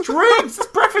roofie these drinks? This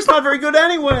breakfast's not very good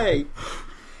anyway.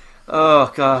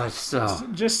 Oh, God. So.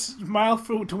 Just smile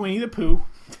to Winnie the Pooh.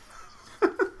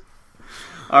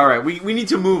 All right, we need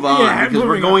to move on Yeah, because we're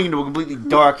moving going into a completely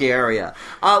dark area.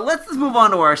 Let's move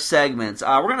on to our segments.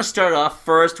 We're going to start off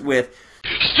first with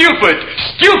Stupid!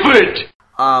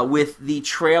 with the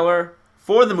trailer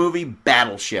for the movie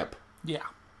Battleship. Yeah.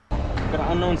 Got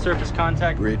an unknown surface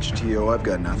contact. Bridge, TO, I've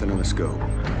got nothing on the scope.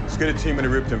 Let's get a team in the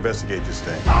RIP to investigate this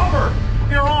thing. Over!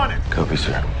 You're on it! Copy,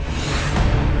 sir.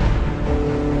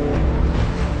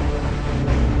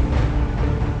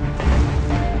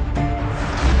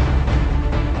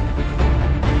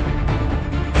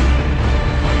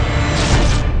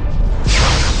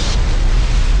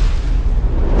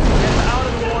 Get out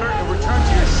of the water and return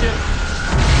to your ship.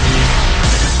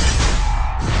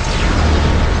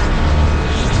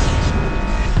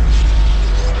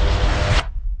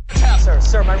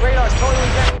 Sir, my radar's totally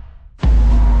down.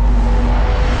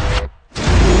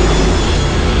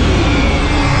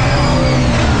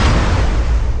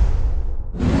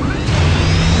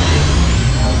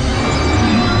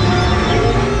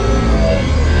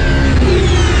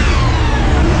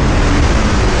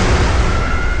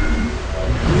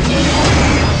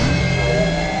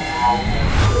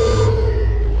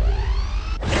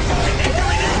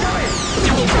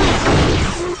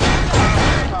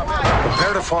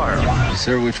 Prepare to fire.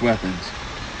 Sir, which weapons?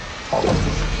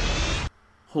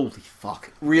 Holy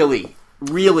fuck. Really?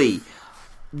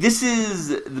 This is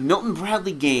the Milton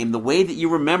Bradley game the way that you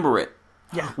remember it.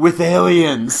 Yeah. With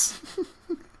aliens.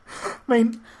 I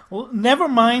mean, well, never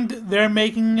mind. They're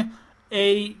making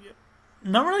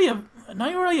not really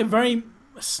a very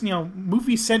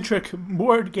movie centric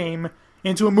board game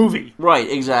into a movie. Right,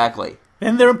 exactly.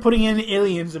 Then they're putting in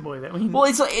aliens and boy that. I mean, Well,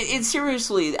 it's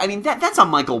seriously. I mean, that's a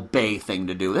Michael Bay thing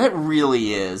to do. That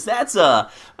really is. That's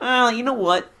you know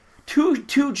what?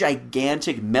 Two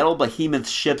gigantic metal behemoth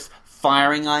ships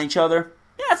firing on each other.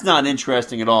 That's not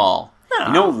interesting at all. No.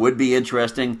 You know what would be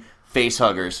interesting? Face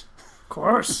huggers. of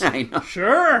course, I know.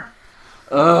 sure.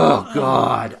 Oh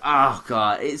God.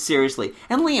 Seriously.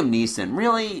 And Liam Neeson.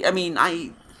 Really? I mean,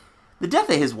 the death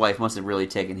of his wife must have really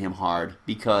taken him hard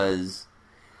because.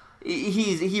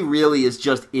 He really is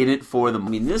just in it for them. I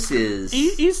mean, this is...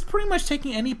 He's pretty much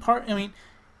taking any part... I mean,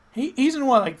 he's in,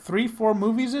 3-4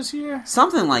 movies this year?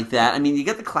 Something like that. I mean, you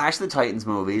got the Clash of the Titans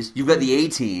movies. You've got the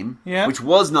A-Team, Yeah. which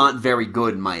was not very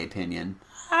good, in my opinion.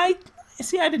 I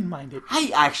didn't mind it.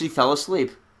 I actually fell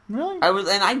asleep. Really?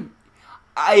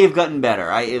 I have gotten better.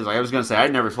 I was going to say, I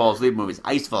never fall asleep in movies.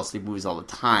 I used to fall asleep in movies all the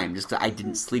time, just because I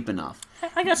didn't sleep enough.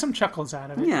 I got some chuckles out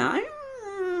of it. Yeah,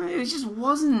 it just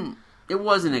wasn't... It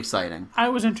wasn't exciting. I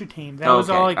was entertained. That was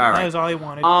all. That was all I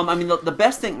wanted. I mean, the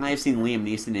best thing I've seen Liam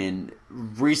Neeson in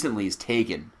recently is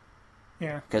Taken.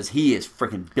 Yeah. Because he is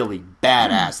freaking Billy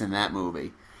Badass in that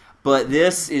movie. But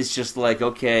this is just like,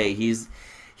 okay, he's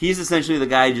essentially the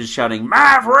guy just shouting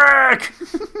Maverick.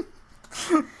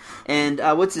 And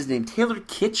what's his name? Taylor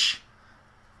Kitsch.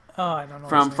 Oh, I don't know.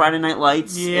 From Friday Night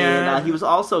Lights. Yeah. And he was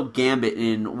also Gambit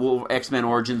in X-Men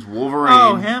Origins Wolverine.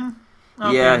 Oh, him.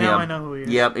 Okay, yeah, now him. I know who he is.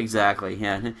 Yep, exactly.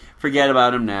 Yeah, forget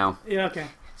about him now. Yeah, okay.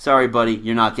 Sorry, buddy,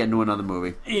 you're not getting to another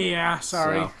movie. Yeah,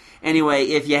 sorry. So, anyway,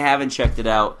 if you haven't checked it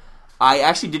out, I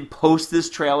actually did post this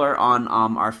trailer on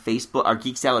our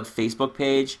Geek Salad Facebook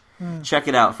page. Check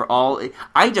it out for all.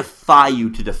 I defy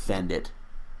you to defend it.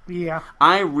 Yeah,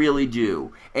 I really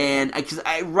do, and because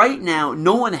right now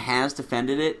no one has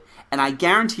defended it, and I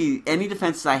guarantee any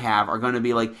defenses I have are going to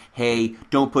be like, "Hey,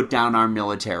 don't put down our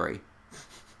military."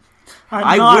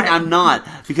 I'm not,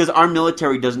 because our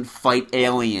military doesn't fight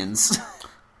aliens.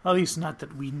 At least not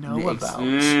that we know about.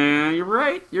 You're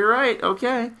right.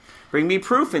 Okay, bring me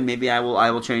proof, and maybe I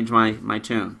will change my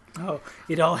tune. Oh,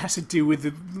 it all has to do with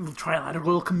the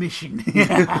Trilateral Commission.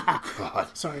 God.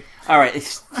 Sorry. All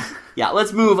right. Yeah,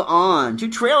 let's move on to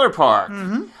Trailer Park.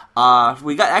 Mm-hmm.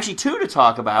 We got actually two to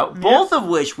talk about, both of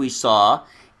which we saw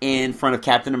in front of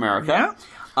Captain America.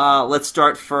 Yeah. Let's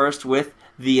start first with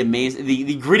the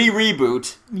gritty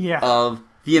reboot of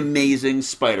The Amazing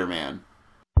Spider-Man.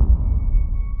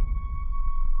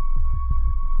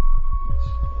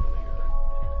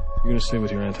 You're gonna stay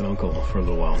with your aunt and uncle for a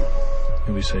little while.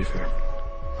 You'll be safe here.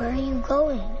 Where are you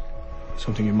going?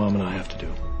 Something your mom and I have to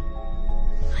do.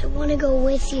 I want to go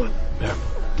with you. There.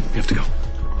 You have to go.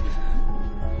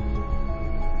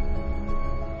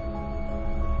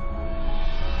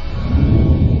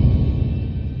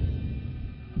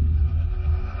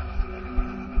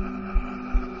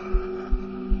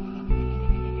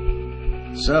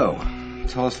 So,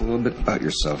 tell us a little bit about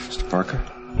yourself, Mr. Parker.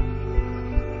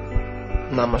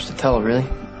 Not much to tell, really.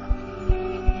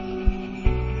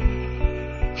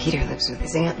 Peter lives with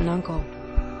his aunt and uncle.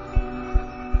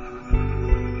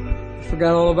 I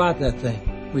forgot all about that thing.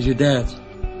 It was your dad's.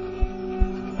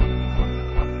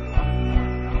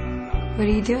 What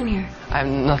are you doing here? I have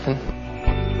nothing.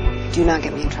 Do not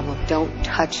get me in trouble. Don't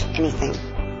touch anything.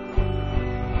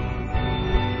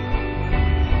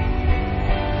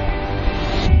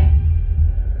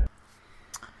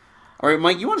 All right,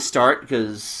 Mike, you want to start?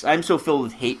 Because I'm so filled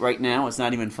with hate right now, it's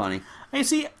not even funny. I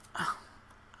see.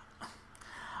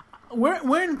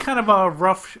 We're in kind of a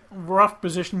rough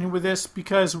position with this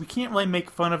because we can't really make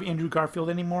fun of Andrew Garfield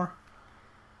anymore.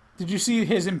 Did you see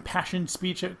his impassioned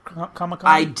speech at Comic-Con?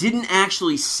 I didn't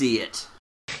actually see it.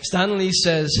 Stan Lee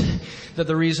says that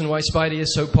the reason why Spidey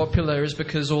is so popular is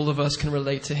because all of us can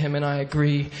relate to him, and I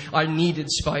agree. I needed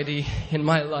Spidey in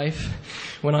my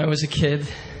life when I was a kid,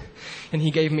 and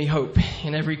he gave me hope.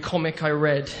 In every comic I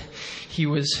read, he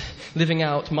was living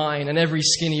out mine and every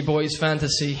skinny boy's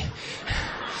fantasy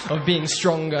of being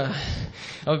stronger,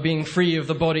 of being free of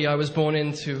the body I was born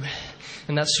into,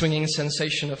 and that swinging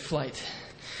sensation of flight.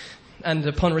 And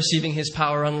upon receiving his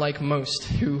power, unlike most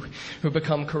who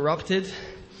become corrupted,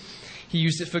 he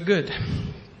used it for good.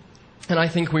 And I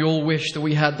think we all wish that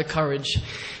we had the courage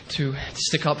to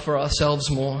stick up for ourselves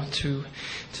more, to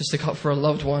stick up for a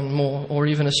loved one more, or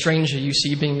even a stranger you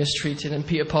see being mistreated. And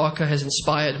Peter Parker has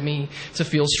inspired me to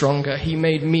feel stronger. He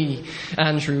made me,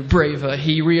 Andrew, braver.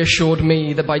 He reassured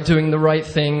me that by doing the right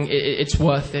thing, it's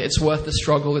worth it. It's worth the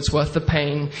struggle. It's worth the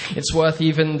pain. It's worth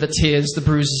even the tears, the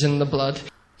bruises, and the blood.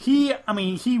 He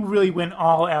really went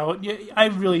all out. I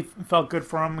really felt good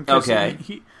for him. Okay.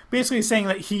 He basically saying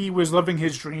that he was living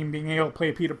his dream, being able to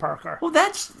play Peter Parker. Well,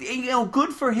 that's, good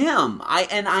for him.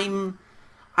 I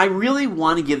really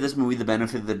want to give this movie the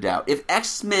benefit of the doubt. If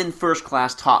X-Men First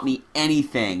Class taught me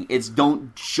anything, it's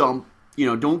don't jump,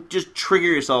 don't just trigger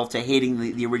yourself to hating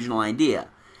the original idea.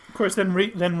 Of course, then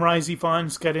Risey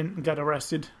Fonz got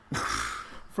arrested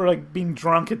for being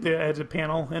drunk at the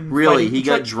panel and really he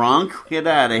got drunk. Get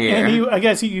out of here! And I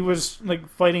guess he was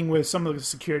fighting with some of the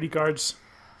security guards.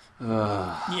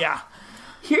 Yeah.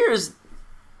 Here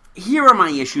are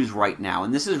my issues right now,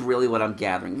 and this is really what I'm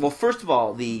gathering. Well, first of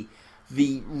all, the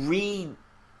redesign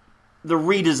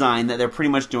that they're pretty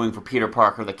much doing for Peter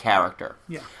Parker, the character.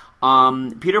 Yeah.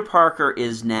 Peter Parker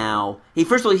is now.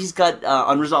 First of all, he's got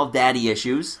unresolved daddy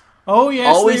issues. Oh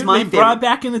yes, always they brought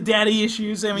back in the daddy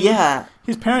issues. I mean, yeah.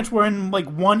 His parents were in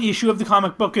one issue of the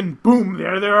comic book, and boom,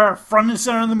 there they are, front and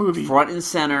center in the movie. Front and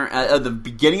center at the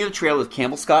beginning of the trailer with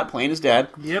Campbell Scott playing his dad.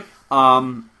 Yep.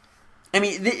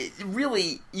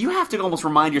 Really, you have to almost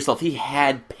remind yourself he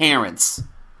had parents.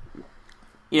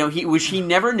 He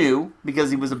never knew because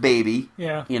he was a baby.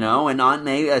 Yeah. And Aunt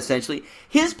May, essentially,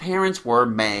 his parents were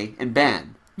May and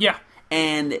Ben. Yeah.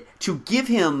 And to give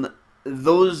him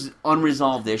those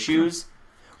unresolved issues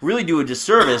really do a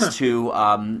disservice to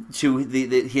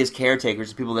his caretakers,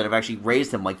 the people that have actually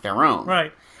raised him like their own.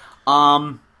 Right.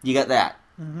 You got that.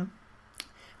 Mm-hmm.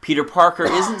 Peter Parker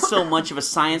isn't so much of a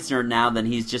science nerd now than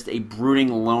he's just a brooding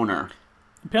loner.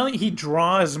 Apparently he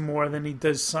draws more than he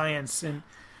does science, and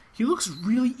he looks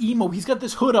really emo. He's got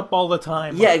this hood up all the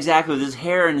time. Yeah, exactly. With his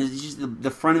hair and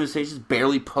the front of his face is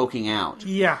barely poking out.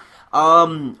 Yeah.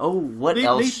 What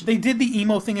else? They did the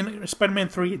emo thing in Spider-Man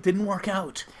 3. It didn't work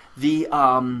out.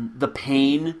 The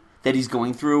pain that he's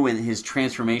going through in his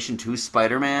transformation to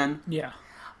Spider-Man. Yeah.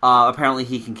 Apparently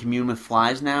he can commune with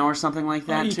flies now or something like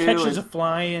that, he too. He catches a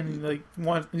fly and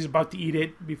he's about to eat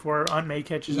it before Aunt May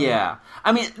catches him. Yeah.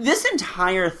 I mean, this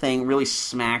entire thing really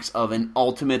smacks of an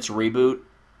Ultimates reboot.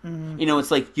 Mm-hmm.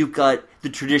 It's like you've got the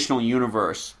traditional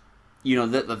universe.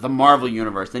 The Marvel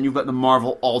universe. Then you've got the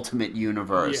Marvel Ultimate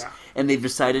universe. Yeah. And they've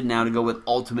decided now to go with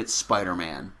Ultimate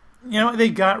Spider-Man. They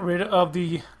got rid of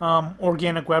the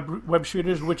organic web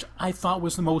shooters, which I thought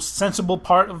was the most sensible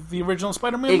part of the original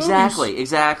Spider-Man movies.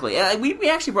 Exactly. We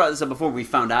actually brought this up before we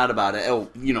found out about it. Oh,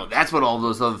 that's what all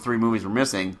those other three movies were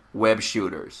missing, web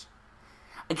shooters.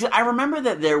 Because I remember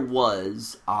that there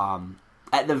was, when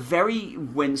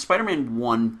Spider-Man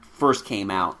 1 first came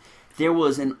out, there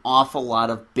was an awful lot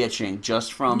of bitching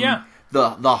just from the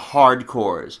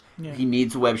hardcores. Yeah. He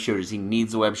needs the web shooters. He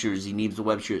needs the web shooters. He needs the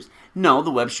web shooters. No,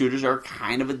 the web shooters are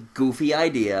kind of a goofy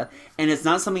idea, and it's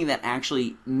not something that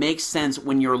actually makes sense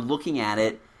when you're looking at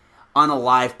it on a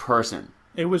live person.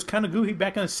 It was kind of goofy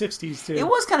back in the 60s, too. It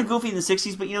was kind of goofy in the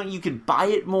 60s, but, you could buy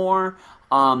it more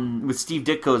with Steve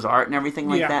Ditko's art and everything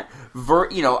like that.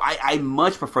 I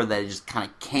much prefer that it just kind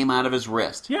of came out of his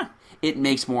wrist. Yeah. It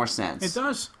makes more sense. It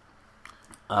does.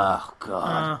 Oh,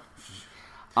 God.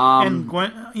 And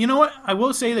Gwen, you know what? I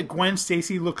will say that Gwen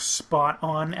Stacy looks spot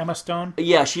on Emma Stone.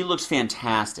 Yeah, she looks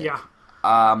fantastic. Yeah.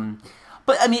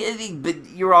 But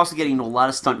you're also getting a lot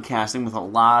of stunt casting with a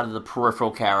lot of the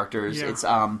peripheral characters. Yeah. It's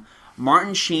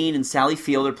Martin Sheen and Sally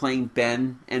Field are playing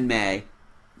Ben and May.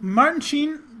 Martin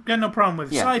Sheen, got no problem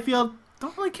with. Yeah. Sally Field,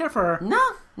 don't really care for her. No,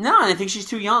 I think she's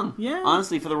too young. Yeah.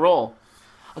 Honestly, for the role.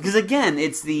 Because again,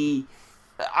 it's the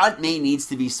Aunt May needs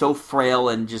to be so frail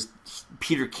and just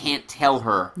Peter can't tell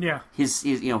her his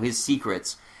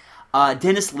secrets.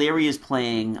 Dennis Leary is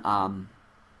playing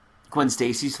Gwen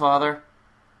Stacy's father.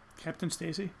 Captain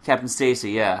Stacy? Captain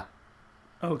Stacy, yeah.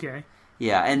 Okay.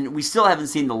 Yeah, and we still haven't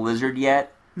seen the lizard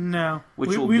yet. No.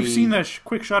 We've seen a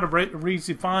quick shot of Reese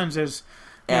Fiennes as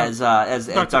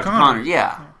Dr. Connor.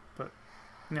 Yeah. But,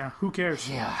 who cares?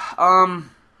 Yeah.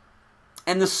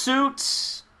 And the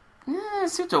suit's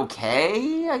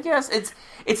okay, I guess.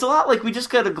 It's a lot like we just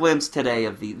got a glimpse today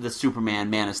of the Superman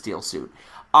Man of Steel suit.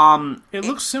 It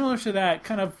looks similar to that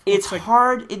kind of. It's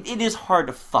hard. It is hard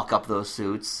to fuck up those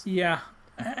suits. Yeah,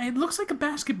 it looks like a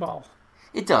basketball.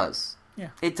 It does. Yeah,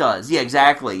 it does. Yeah,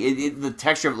 exactly. The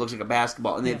texture of it looks like a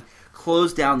basketball, and they've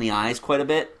closed down the eyes quite a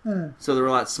bit, so they're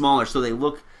a lot smaller. So they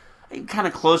look kind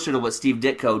of closer to what Steve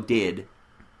Ditko did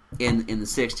in the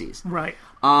 '60s. Right.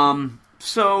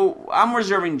 So I'm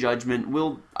reserving judgment.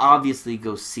 We'll obviously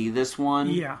go see this one.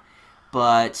 Yeah.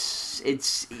 But it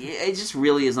just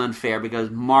really is unfair because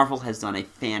Marvel has done a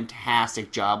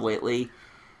fantastic job lately.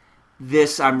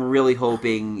 This, I'm really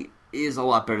hoping, is a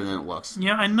lot better than it looks.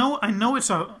 Yeah, I know it's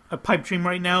a pipe dream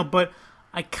right now, but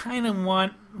I kind of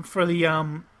want for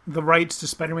the rights to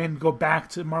Spider-Man to go back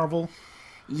to Marvel.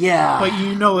 Yeah. But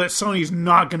you know that Sony's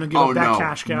not going to give up that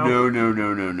cash cow.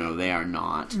 No, they are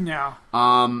not. No.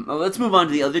 Let's move on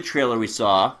to the other trailer we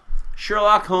saw,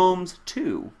 Sherlock Holmes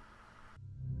 2.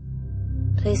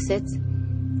 Please sit.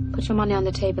 Put your money on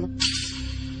the table.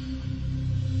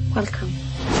 Welcome.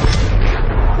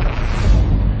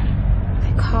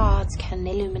 The cards can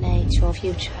illuminate your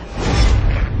future.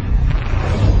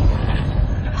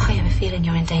 I have a feeling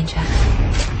you're in danger.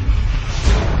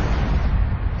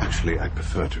 Actually, I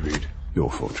prefer to read your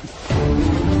fortune.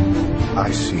 I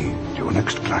see your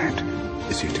next client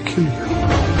is here to kill you.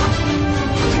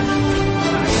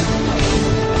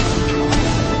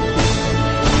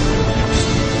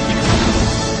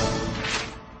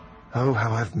 Oh,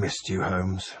 how I've missed you,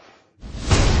 Holmes.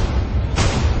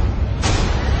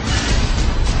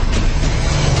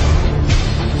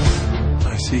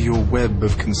 I see your web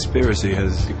of conspiracy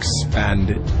has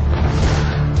expanded.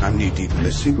 I'm knee-deep in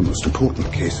this single most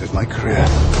important case of my career.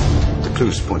 The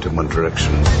clues point in one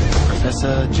direction.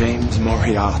 Professor James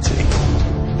Moriarty.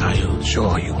 Are you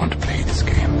sure you want to play this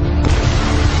game?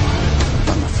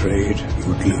 I'm afraid you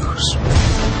would lose.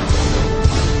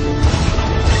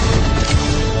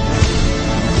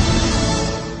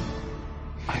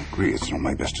 I agree it's not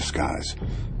my best disguise,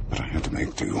 but I had to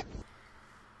make do.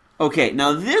 Okay,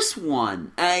 now this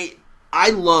one, I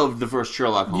loved the first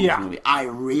Sherlock Holmes movie. I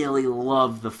really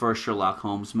loved the first Sherlock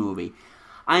Holmes movie.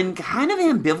 I'm kind of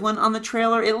ambivalent on the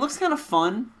trailer. It looks kind of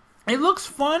fun. It looks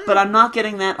fun. But I'm not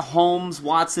getting that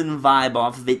Holmes-Watson vibe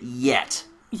off of it yet.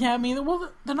 Yeah, I mean,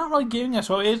 well, they're not really giving us...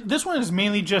 Well, this one is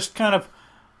mainly just kind of...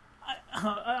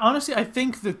 honestly, I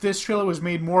think that this trailer was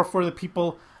made more for the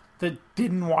people that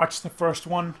didn't watch the first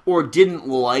one. Or didn't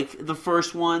like the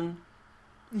first one.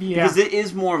 Yeah. Because it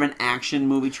is more of an action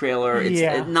movie trailer.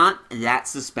 It's not that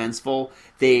suspenseful.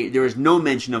 There is no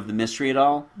mention of the mystery at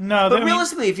all. No, but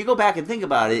realistically, if you go back and think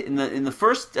about it, in the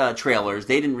first trailers,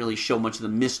 they didn't really show much of the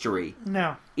mystery.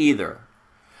 No. Either.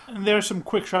 And there's some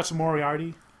quick shots of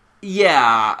Moriarty.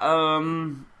 Yeah.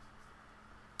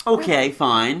 Okay,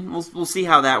 fine. We'll see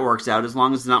how that works out. As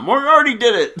long as it's not Moriarty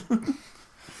did it,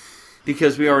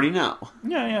 because we already know.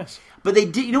 Yeah. Yes. But they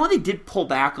did. You know what they did pull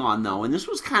back on though, and this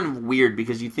was kind of weird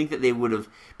because you think that they would have,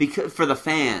 because for the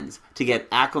fans to get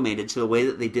acclimated to the way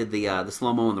that they did the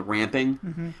slow mo and the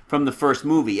ramping from the first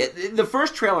movie. The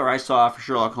first trailer I saw for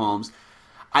Sherlock Holmes,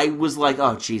 I was like,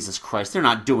 "Oh Jesus Christ, they're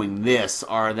not doing this,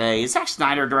 are they? Is Zack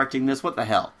Snyder directing this? What the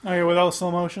hell?" Oh, yeah, with all the slow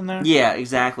motion there. Yeah,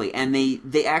 exactly. And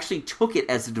they actually took it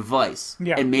as a device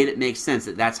and made it make sense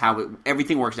that that's how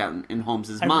everything works out in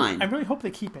Holmes' mind. I really hope they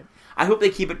keep it. I hope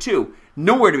they keep it too.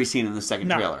 Nowhere to be seen in the second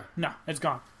trailer. No, it's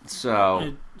gone.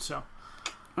 So,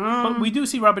 but we do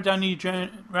see Robert Downey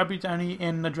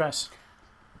in the dress.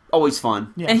 Always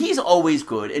fun, yeah. And he's always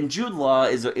good. And Jude Law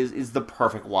is the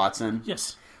perfect Watson.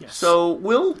 Yes. So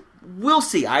we'll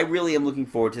see. I really am looking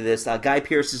forward to this. Guy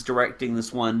Pearce is directing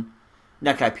this one.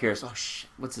 Not Guy Pearce. Oh shit,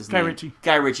 what's his name? Ritchie.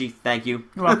 Guy Ritchie. Thank you.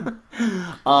 You're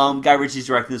welcome. Guy Ritchie's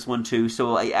directing this one too.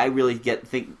 So I really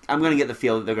I'm going to get the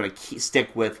feel that they're going to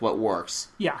stick with what works.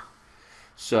 Yeah.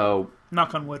 So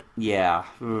knock on wood. Yeah.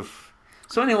 Oof.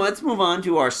 So anyway, let's move on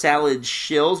to our salad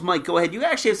shills. Mike, go ahead. You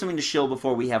actually have something to shill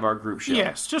before we have our group shill.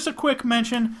 Yes, just a quick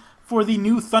mention for the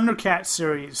new Thundercats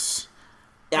series.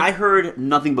 I heard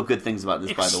nothing but good things about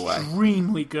this, by the way.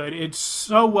 Extremely good. It's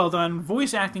so well done.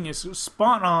 Voice acting is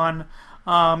spot on.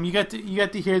 You got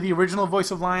to hear the original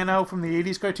voice of Lion-O from the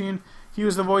 80s cartoon. He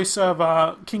was the voice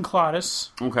of King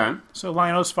Claudius. Okay. So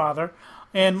Lion-O's father.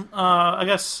 And I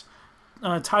guess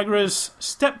Tigra's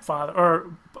stepfather,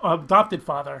 or adopted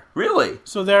father. Really?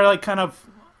 So they're like kind of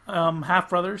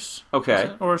half-brothers.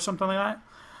 Okay. Or something like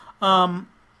that.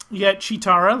 You got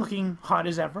Chitara looking hot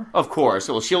as ever. Of course.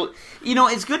 Well,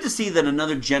 it's good to see that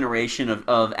another generation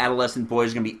of adolescent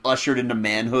boys are going to be ushered into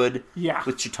manhood. Yeah.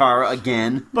 With Chitara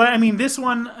again. But, this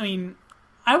one,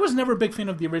 I was never a big fan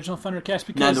of the original Thundercats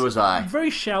because... Neither was I. Very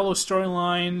shallow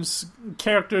storylines.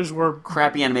 Characters were...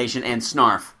 Crappy animation and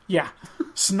Snarf. Yeah.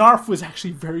 Snarf was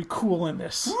actually very cool in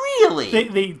this.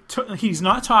 Really? He's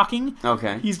not talking.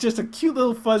 Okay. He's just a cute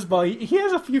little fuzzball. He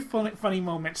has a few funny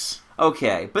moments.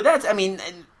 Okay. But that's,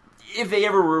 if they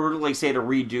ever were, to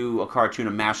redo a cartoon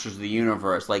of Masters of the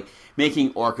Universe,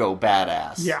 making Orko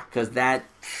badass. Yeah. Because that...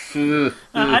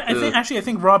 I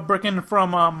think Rob Bricken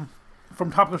from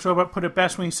Topical Show put it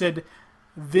best when he said,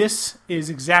 "This is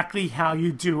exactly how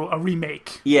you do a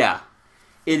remake." Yeah.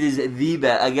 It is the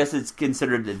best. I guess it's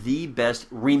considered the best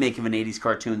remake of an 80s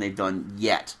cartoon they've done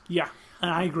yet. Yeah,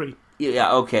 I agree.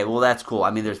 Yeah, okay. Well, that's cool.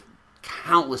 There's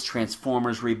countless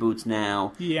Transformers reboots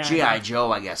now. Yeah. G.I.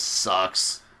 Joe, I guess,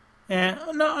 sucks.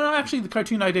 No, actually, the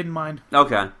cartoon I didn't mind.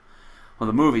 Okay. Well,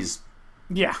 the movie's...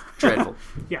 Yeah. Dreadful.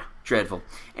 Yeah. Dreadful.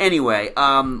 Anyway,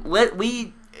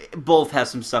 we both have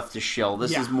some stuff to shill.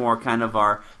 This is more kind of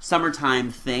our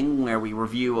summertime thing where we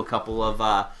review a couple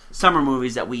of summer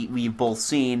movies that we've both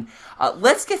seen.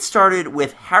 Let's get started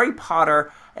with Harry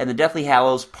Potter and the Deathly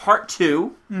Hallows Part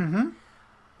 2. Mm-hmm.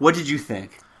 What did you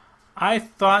think? I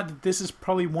thought that this is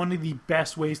probably one of the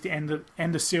best ways to end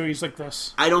a series like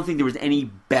this. I don't think there was any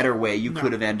better way you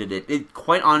could have ended it. It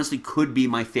quite honestly could be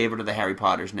my favorite of the Harry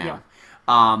Potters now. Yeah.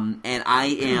 And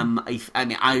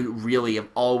I really have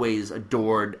always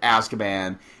adored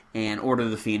Azkaban and Order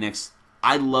of the Phoenix.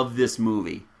 I love this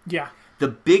movie. Yeah. The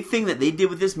big thing that they did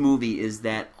with this movie is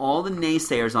that all the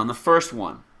naysayers on the first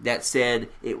one that said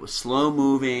it was slow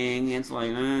moving, it's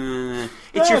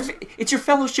it's your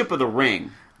Fellowship of the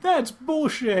Ring. That's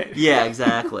bullshit. Yeah,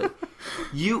 exactly.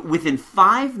 Within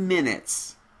 5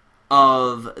 minutes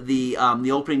of the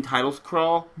opening titles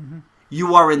crawl,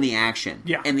 you are in the action.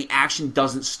 Yeah. And the action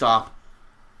doesn't stop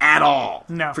at all.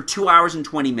 No. For 2 hours and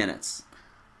 20 minutes.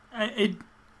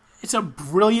 It's a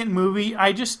brilliant movie.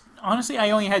 Honestly,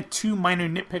 I only had 2 minor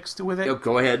nitpicks with it. Oh,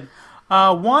 go ahead.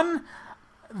 One,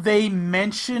 they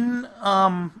mention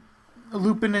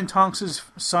Lupin and Tonks'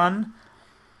 son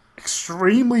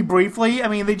extremely briefly.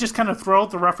 They just kind of throw out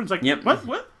the reference yep. What?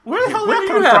 Where the hell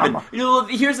did that come from?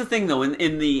 Here's the thing, though.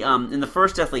 In the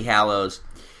first Deathly Hallows,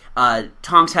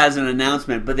 Tonks has an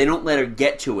announcement, but they don't let her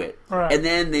get to it. Right. And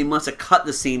then they must have cut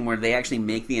the scene where they actually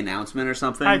make the announcement or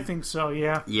something. I think so,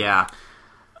 yeah. Yeah.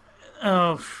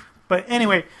 Oh, but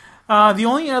anyway, the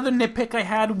only other nitpick I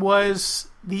had was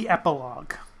the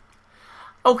epilogue.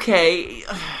 Okay,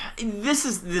 this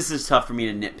is tough for me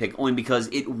to nitpick, only because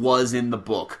it was in the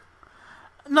book.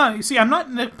 No, you see, I'm not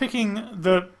nitpicking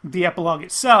the epilogue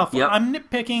itself. Yep. I'm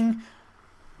nitpicking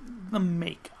the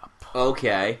makeup.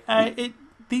 Okay.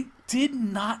 They did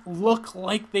not look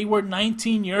like they were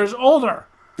 19 years older.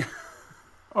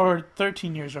 Or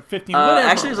 13 years, or 15, whatever.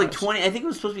 Actually, it was like 20. I think it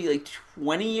was supposed to be like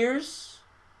 20 years.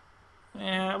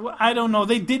 Yeah, well, I don't know.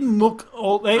 They didn't look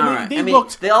old. They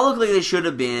looked. They all look like they should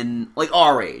have been like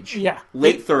our age. Yeah,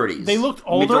 late 30s. They looked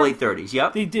older. Mid to late 30s.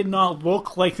 Yep. They did not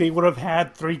look like they would have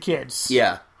had 3 kids.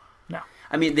 Yeah. No.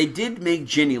 They did make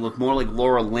Ginny look more like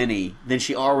Laura Linney than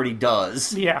she already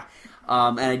does. Yeah.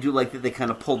 And I do like that they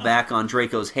kind of pulled back on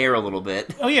Draco's hair a little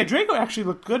bit. Oh yeah, Draco actually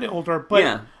looked good older,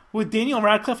 but with Daniel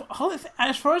Radcliffe,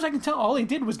 as far as I can tell, all they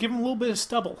did was give him a little bit of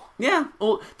stubble. Yeah.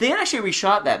 Well, they actually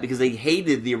reshot that because they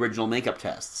hated the original makeup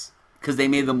tests because they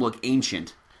made them look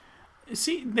ancient.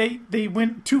 See, they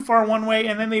went too far one way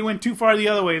and then they went too far the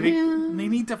other way. They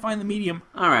need to find the medium.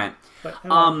 All right. But,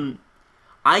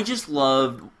 I just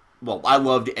loved. Well, I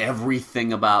loved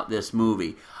everything about this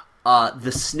movie.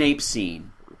 The Snape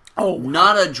scene. Oh,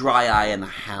 not a dry eye in the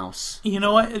house. You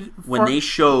know what? When they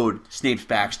showed Snape's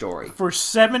backstory. For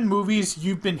 7 movies,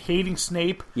 you've been hating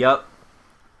Snape. Yep.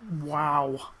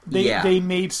 Wow. They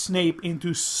made Snape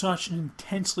into such an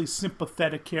intensely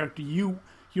sympathetic character.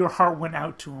 Your heart went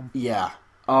out to him. Yeah.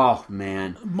 Oh,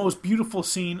 man. Most beautiful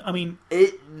scene. I think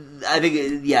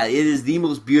it is the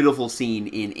most beautiful scene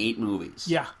in 8 movies.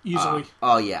 Yeah, easily.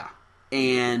 Oh, yeah.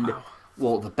 And,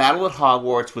 well, the battle at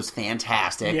Hogwarts was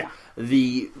fantastic. Yeah.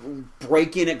 The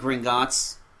break-in at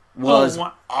Gringotts was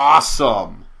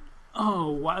awesome.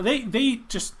 Oh wow, they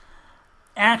just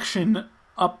action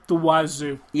up the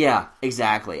wazoo. Yeah,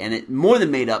 exactly, and it more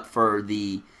than made up for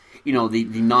the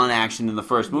non-action in the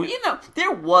first movie.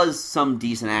 There was some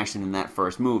decent action in that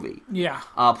first movie. Yeah.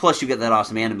 Plus, you get that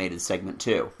awesome animated segment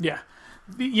too. Yeah.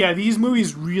 These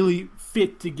movies really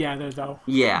fit together, though.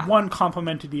 Yeah. One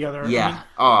complemented the other. Yeah.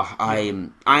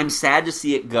 I'm sad to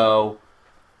see it go,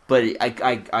 but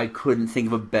I couldn't think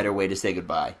of a better way to say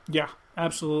goodbye. Yeah,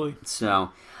 absolutely.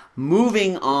 So,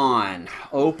 moving on.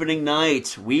 Opening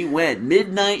night, we went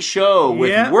midnight show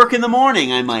with work in the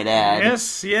morning, I might add.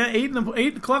 Yes,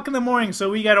 8 o'clock in the morning, so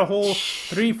we got a whole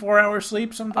 3-4 hour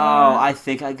sleep sometime. Oh, I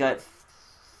think I got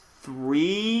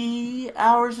 3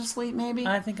 hours of sleep, maybe?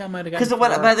 I think I might have got Because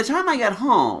by the time I got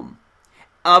home...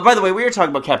 by the way, we were talking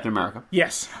about Captain America.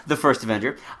 Yes. The first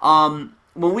Avenger. I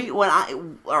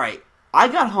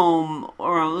got home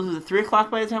around, was it 3 o'clock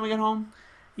by the time I got home?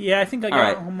 Yeah, I think I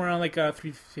got home around like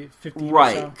 3:50.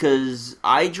 Right, because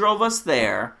I drove us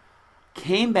there,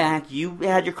 came back, you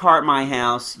had your car at my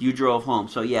house, you drove home.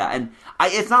 So yeah, and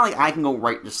it's not like I can go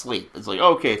right to sleep. It's like,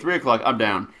 okay, 3 o'clock, I'm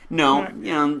down. No,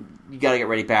 you gotta get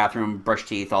ready, bathroom, brush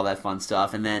teeth, all that fun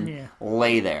stuff, and then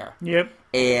lay there. Yep.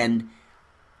 And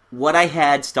what I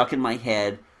had stuck in my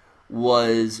head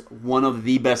was one of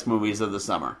the best movies of the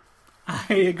summer.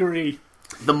 I agree.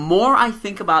 The more I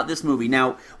think about this movie...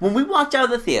 Now, when we walked out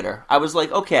of the theater, I was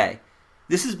like, okay,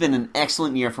 this has been an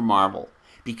excellent year for Marvel.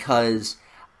 Because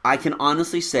I can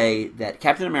honestly say that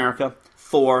Captain America,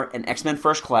 Thor, and X-Men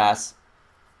First Class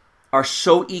are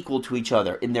so equal to each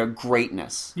other in their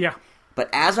greatness. Yeah. But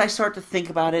as I start to think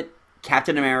about it,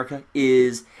 Captain America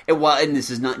is... and this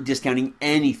is not discounting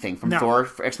anything from Thor,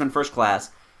 for X-Men First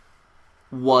Class,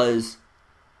 was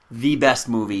the best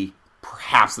movie,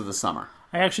 perhaps, of the summer.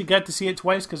 I actually got to see it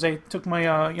twice because I took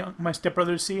my my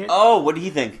stepbrother to see it. Oh, what did he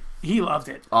think? He loved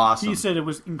it. Awesome. He said it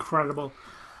was incredible.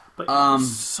 But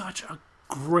such a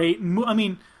great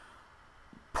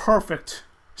perfect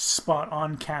spot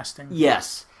on casting.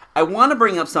 Yes. I want to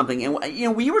bring up something.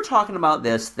 And we were talking about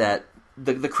this, that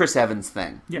the Chris Evans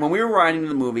thing. Yeah. When we were writing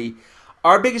the movie,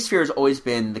 our biggest fear has always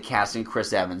been the casting of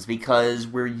Chris Evans because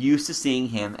we're used to seeing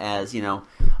him as,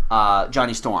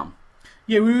 Johnny Storm.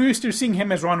 Yeah, we were used to seeing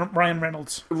him as Ryan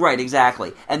Reynolds. Right,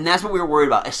 exactly. And that's what we were worried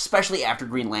about, especially after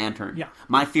Green Lantern. Yeah.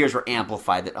 My fears were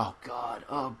amplified that, oh, God,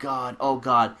 oh, God, oh,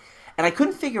 God. And I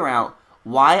couldn't figure out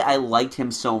why I liked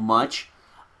him so much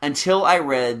until I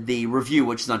read the review,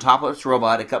 which is on Top Us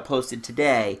Robot. It got posted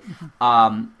today.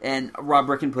 And Rob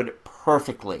Ricken put it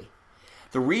perfectly.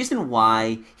 The reason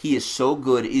why he is so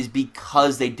good is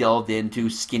because they delved into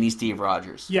skinny Steve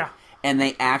Rogers. Yeah. And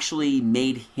they actually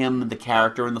made him the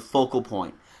character and the focal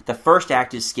point. The first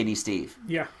act is Skinny Steve.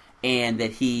 Yeah. And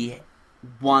that he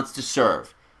wants to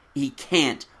serve. He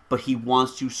can't, but he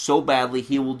wants to so badly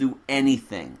he will do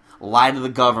anything. Lie to the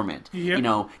government.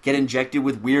 Yep. Get injected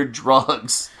with weird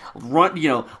drugs.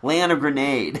 Run, lay on a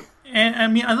grenade. And I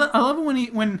mean, I love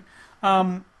it when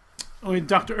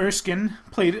Dr. Erskine,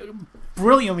 played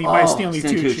brilliantly by Stanley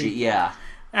Tucci. Yeah.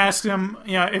 Asked him,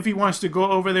 if he wants to go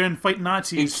over there and fight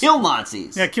Nazis. And kill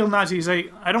Nazis. Yeah, kill Nazis. I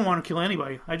don't want to kill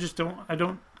anybody. I just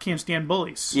can't stand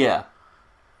bullies. Yeah.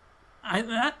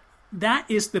 That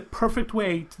is the perfect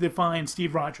way to define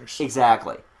Steve Rogers.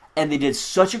 Exactly. And they did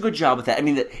such a good job with that. I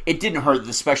mean, it didn't hurt.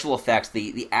 The special effects,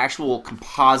 the actual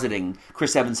compositing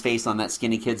Chris Evans' face on that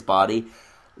skinny kid's body,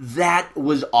 that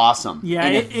was awesome. Yeah.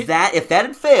 And if that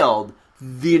had failed,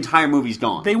 the entire movie's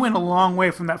gone. They went a long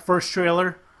way from that first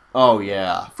trailer. Oh,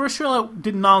 yeah. First trailer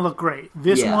did not look great.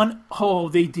 This one,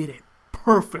 they did it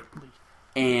perfectly.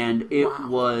 And it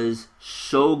was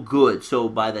so good. So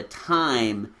by the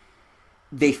time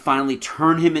they finally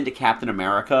turn him into Captain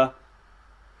America,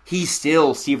 he's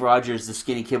still Steve Rogers, the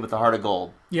skinny kid with the heart of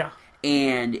gold. Yeah.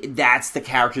 And that's the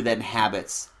character that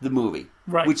inhabits the movie.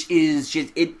 Right. Which is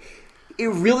just... It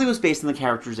really was based on the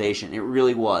characterization. It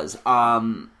really was.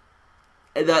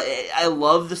 I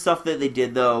love the stuff that they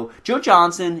did, though. Joe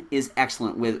Johnson is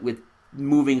excellent with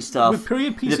moving stuff. With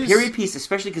period pieces. The period piece,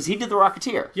 especially because he did The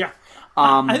Rocketeer. Yeah.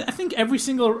 I think every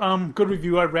single good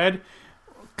review I read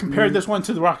compared this one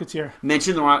to The Rocketeer. They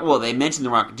mentioned The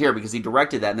Rocketeer because he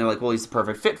directed that, and they're like, well, he's the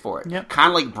perfect fit for it. Yep. Kind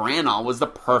of like Branagh was the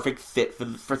perfect fit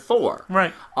for Thor.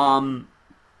 Right.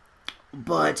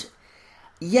 But...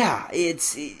 yeah,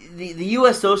 it's the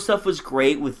USO stuff was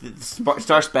great with the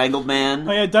Star Spangled Man.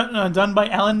 Oh yeah, done by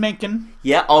Alan Menken.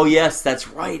 Yeah, oh yes, that's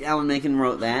right. Alan Menken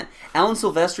wrote that. Alan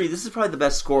Silvestri, this is probably the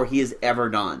best score he has ever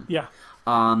done. Yeah.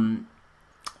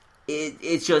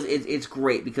 It's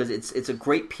great because it's a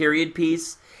great period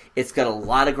piece. It's got a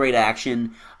lot of great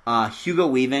action. Hugo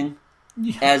Weaving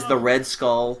as the Red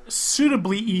Skull,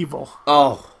 suitably evil.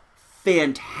 Oh,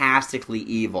 fantastically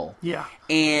evil. Yeah.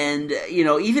 And,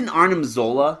 even Arnim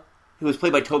Zola, who was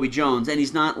played by Toby Jones, and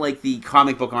he's not like the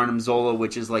comic book Arnim Zola,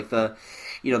 which is like the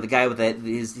guy with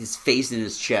his face in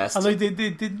his chest. Although they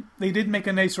did make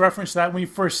a nice reference to that when you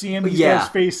first see him. He's got his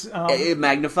face...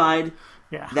 magnified.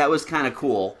 Yeah. That was kind of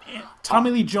cool.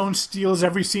 Tommy Lee Jones steals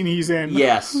every scene he's in.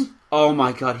 Yes. Oh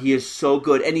my God, he is so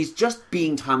good. And he's just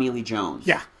being Tommy Lee Jones.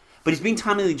 Yeah. But he's being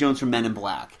Tommy Lee Jones from Men in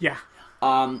Black. Yeah.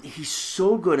 He's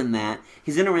so good in that.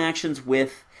 His interactions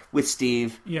with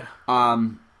Steve. Yeah.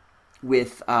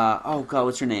 With oh God,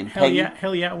 what's her name?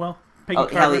 Haley Atwell. Peggy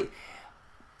Carter.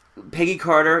 Peggy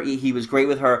Carter. He was great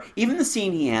with her. Even the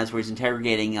scene he has where he's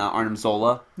interrogating Arnim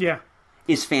Zola. Yeah.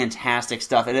 Is fantastic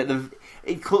stuff. And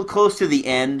close to the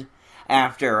end,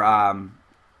 after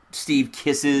Steve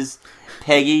kisses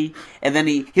Peggy, and then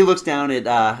he looks down at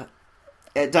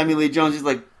Tommy Lee Jones. He's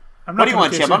like, "What do you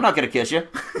want, Chip? I'm not going to kiss you."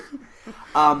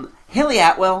 Haley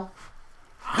Atwell,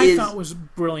 I thought was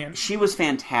brilliant. She was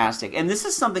fantastic, and this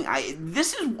is something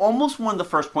this is almost one of the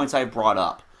first points I brought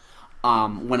up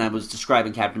when I was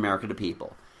describing Captain America to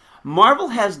people. Marvel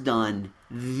has done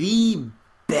the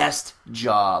best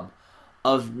job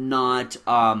of not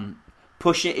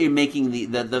making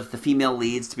the female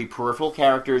leads to be peripheral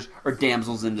characters or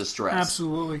damsels in distress.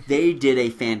 Absolutely. They did a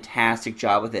fantastic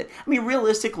job with it. I mean,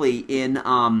 realistically, in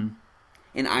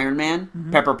Iron Man,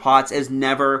 Pepper Potts has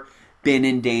never been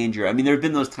in danger. I mean, there have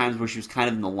been those times where she was kind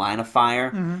of in the line of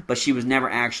fire, but she was never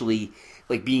actually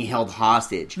like being held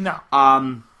hostage. No.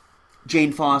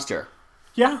 Jane Foster.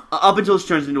 Yeah. Up until she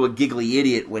turns into a giggly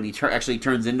idiot when he actually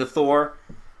turns into Thor.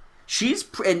 She's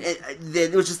and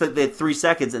it was just like the 3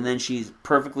 seconds, and then she's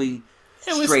perfectly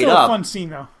straight up. It was still a fun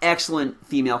scene, though. Excellent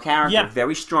female character, Yeah.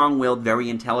 very strong-willed, very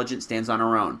intelligent, stands on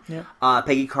her own. Yeah.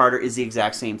 Peggy Carter is the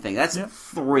exact same thing. That's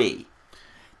 3.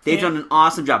 They've done an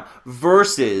awesome job.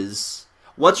 Versus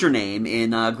what's her name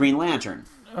in Green Lantern?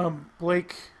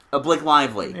 Blake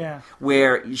Lively. Yeah.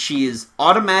 Where she is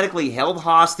automatically held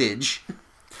hostage.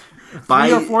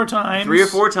 3 or 4 times. 3 or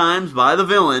 4 times by the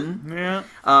villain. Yeah.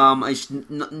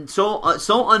 So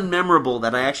unmemorable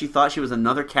that I actually thought she was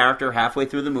another character halfway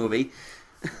through the movie.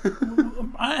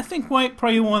 I think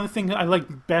probably one of the things I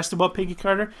like best about Peggy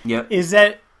Carter Yep. is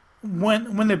that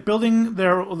when they're building the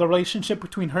relationship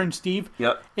between her and Steve,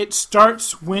 Yep. it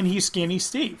starts when he's skinny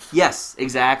Steve. Yes,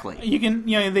 exactly.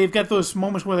 They've got those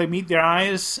moments where they meet their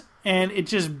eyes, and it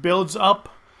just builds up.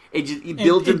 It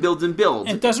builds and builds and builds.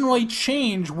 And it doesn't really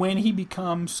change when he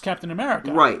becomes Captain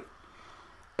America. Right.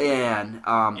 And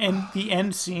the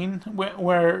end scene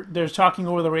where they're talking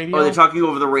over the radio. Or they're talking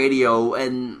over the radio,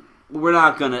 and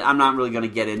I'm not really gonna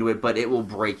get into it, but it will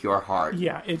break your heart.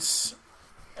 Yeah,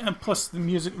 and plus the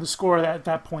music, the score at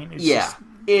that point is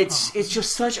it's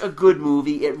just such a good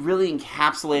movie. It really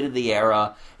encapsulated the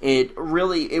era. It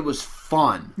was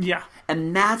fun. Yeah.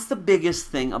 And that's the biggest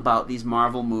thing about these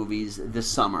Marvel movies this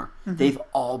summer. Mhm. They've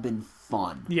all been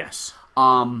fun. Yes.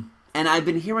 And I've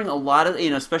been hearing a lot of,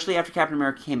 especially after Captain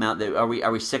America came out, that are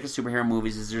we sick of superhero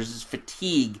movies? There's this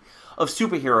fatigue of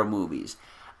superhero movies.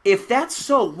 If that's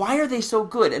so, why are they so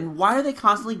good? And why are they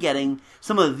constantly getting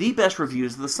some of the best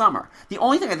reviews of the summer? The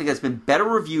only thing I think that's been better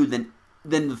reviewed than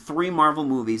the 3 Marvel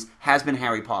movies has been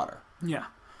Harry Potter. Yeah.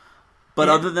 But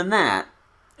other than that...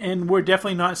 And we're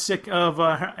definitely not sick of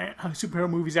superhero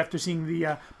movies after seeing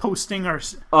the posting or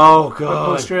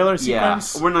post-trailer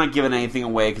sequence. Yeah, we're not giving anything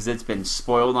away because it's been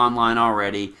spoiled online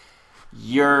already.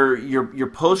 Your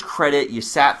post-credit, you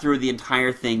sat through the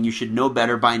entire thing. You should know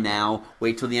better by now.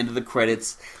 Wait till the end of the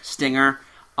credits. Stinger.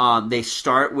 They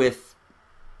start with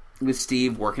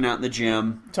Steve working out in the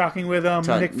gym. Talking with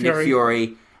Nick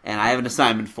Fury. And I have an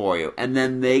assignment for you. And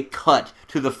then they cut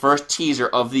to the first teaser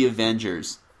of the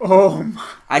Avengers. Oh my.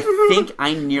 I think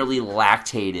I nearly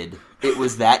lactated. It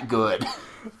was that good.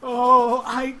 Oh,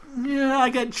 I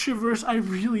got shivers. I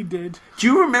really did. Do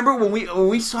you remember when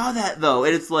we saw that though?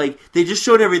 And it's like they just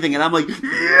showed everything, and I'm like,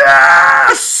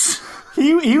 yes.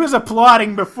 He was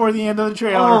applauding before the end of the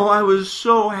trailer. Oh, I was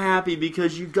so happy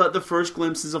because you got the first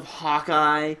glimpses of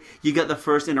Hawkeye. You got the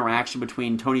first interaction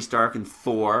between Tony Stark and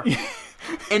Thor,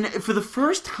 and for the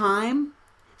first time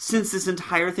since this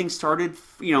entire thing started,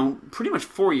 pretty much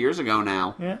 4 years ago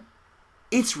now. Yeah,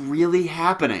 it's really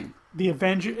happening. The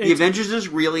Avengers is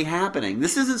really happening.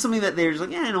 This isn't something that they're just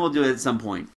like, I know we'll do it at some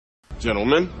point.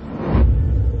 Gentlemen,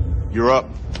 you're up.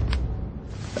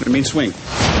 I mean, swing.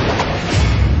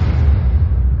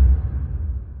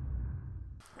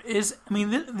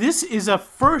 This is a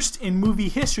first in movie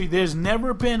history. There's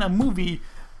never been a movie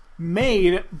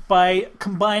made by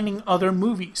combining other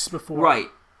movies before. Right.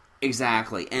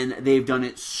 Exactly. And they've done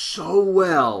it so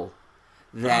well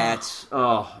that,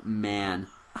 oh, man.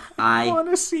 I want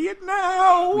to see it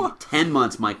now. 10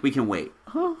 months, Mike. We can wait.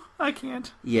 Huh? I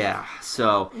can't. Yeah,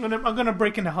 so... I'm gonna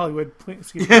break into Hollywood. Please,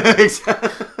 excuse me.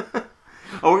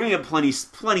 Oh, we're gonna get plenty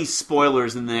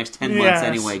spoilers in the next 10 months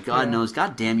anyway. God knows.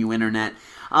 God damn you, Internet.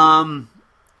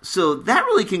 So that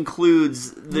really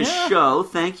concludes the show.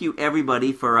 Thank you,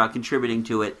 everybody, for contributing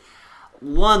to it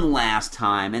one last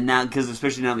time. And now, because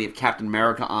especially now we have Captain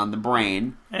America on the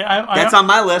brain. That's on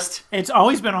my list. It's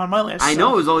always been on my list. I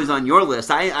know it was always on your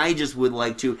list. I just would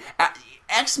like to...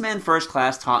 X-Men First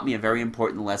Class taught me a very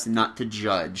important lesson, not to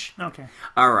judge. Okay.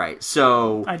 All right,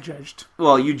 so... I judged.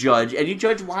 Well, you judge, and you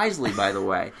judge wisely, by the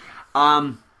way.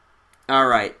 All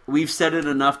right, we've said it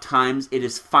enough times. It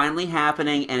is finally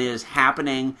happening, and it is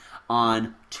happening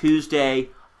on Tuesday,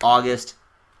 August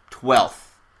 12th.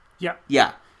 Yeah.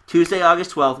 Yeah, Tuesday,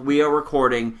 August 12th, we are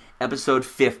recording episode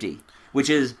 50, which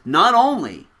is not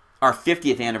only our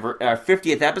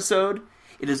 50th episode,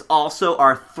 it is also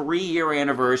our 3-year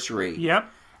anniversary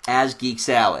as Geek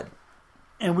Salad.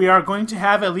 And we are going to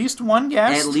have at least one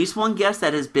guest. At least one guest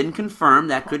that has been confirmed.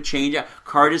 That could change.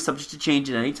 Card is subject to change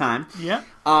at any time. Yeah.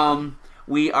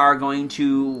 We are going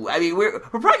to... I mean, we're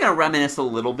probably going to reminisce a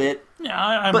little bit. Yeah,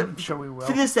 I'm sure we will.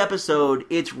 For this episode,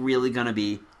 it's really going to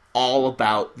be all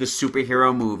about the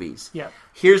superhero movies. Yeah.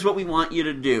 Here's what we want you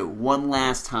to do one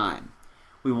last time.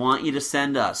 We want you to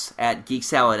send us at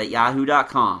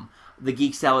geeksalad@yahoo.com, the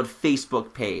Geek Salad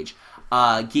Facebook page,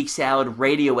 Geek Salad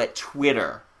Radio at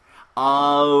Twitter.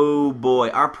 Oh boy,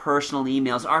 our personal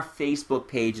emails, our Facebook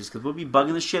pages, because we'll be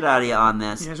bugging the shit out of you on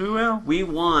this. Yes, we will. We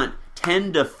want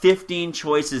 10 to 15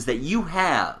 choices that you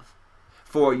have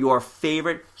for your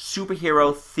favorite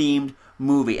superhero-themed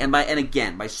movie. And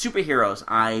again, by superheroes,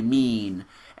 I mean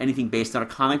anything based on a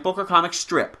comic book or comic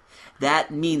strip.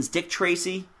 That means Dick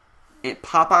Tracy, and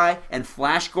Popeye, and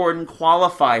Flash Gordon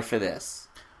qualify for this.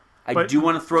 I do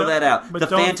want to throw that out. The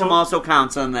Phantom also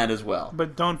counts on that as well.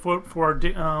 But don't vote for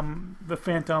the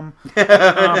Phantom,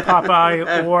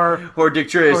 Popeye, or Dick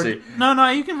Tracy. No,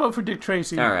 you can vote for Dick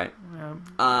Tracy. All right.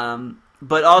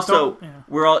 But also,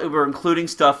 we're including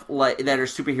stuff that are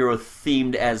superhero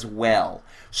themed as well.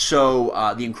 So,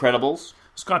 The Incredibles,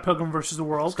 Scott Pilgrim vs. the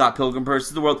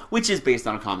World, which is based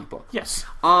on a comic book. Yes.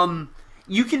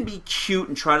 You can be cute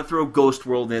and try to throw Ghost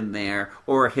World in there,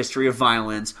 or A History of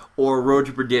Violence, or Road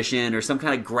to Perdition, or some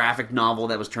kind of graphic novel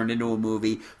that was turned into a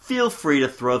movie. Feel free to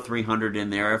throw 300 in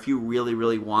there if you really,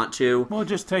 really want to. We'll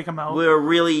just take them out. We're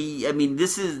really, I mean,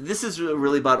 this is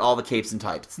really about all the capes and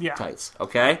tights.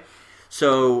 Okay?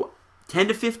 So, 10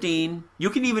 to 15. You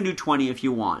can even do 20 if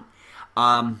you want.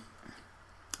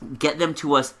 Get them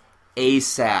to us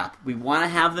ASAP. We want to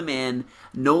have them in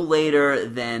no later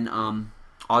than...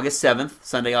 August 7th,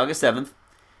 Sunday, August 7th.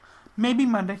 Maybe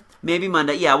Monday.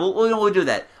 Yeah, we'll do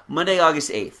that. Monday, August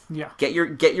 8th. Yeah. Get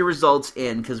your results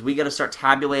in, because we got to start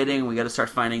tabulating. We got to start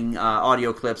finding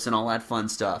audio clips and all that fun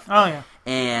stuff. Oh yeah.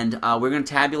 And we're going to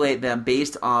tabulate them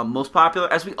based on most popular,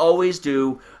 as we always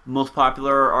do. Most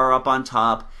popular are up on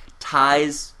top.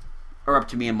 Ties are up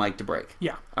to me and Mike to break.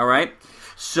 Yeah. All right.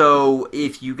 So,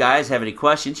 if you guys have any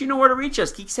questions, you know where to reach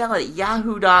us.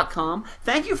 geeksalad@yahoo.com.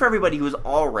 Thank you for everybody who has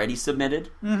already submitted.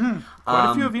 Mm-hmm.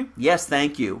 Quite a few of you. Yes,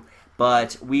 thank you.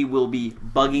 But we will be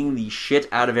bugging the shit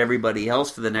out of everybody else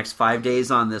for the next 5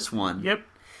 days on this one. Yep.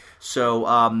 So,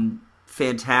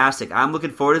 fantastic. I'm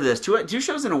looking forward to this. Two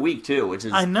shows in a week, too, which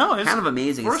is kind of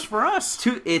amazing. First for us.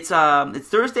 It's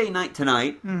Thursday night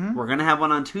tonight. Mm-hmm. We're going to have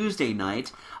one on Tuesday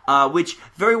night. Which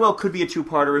very well could be a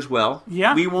two-parter as well.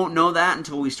 Yeah. We won't know that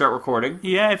until we start recording.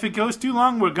 Yeah, if it goes too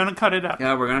long, we're going to cut it up.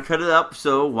 Yeah, we're going to cut it up,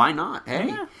 so why not? Hey.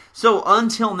 Yeah. So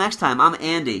until next time, I'm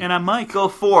Andy. And I'm Mike. Go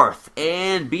forth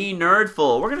and be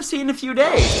nerdful. We're going to see you in a few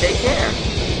days. Take care.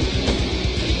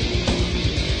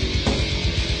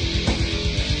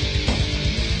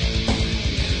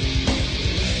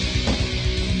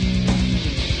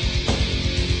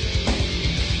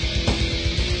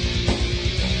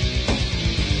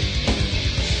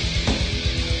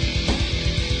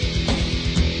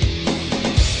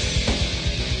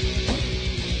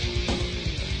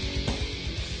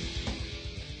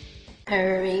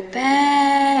 Hurry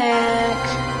back,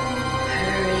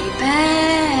 hurry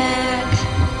back.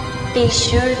 Be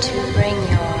sure to bring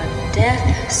your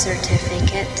death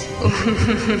certificate.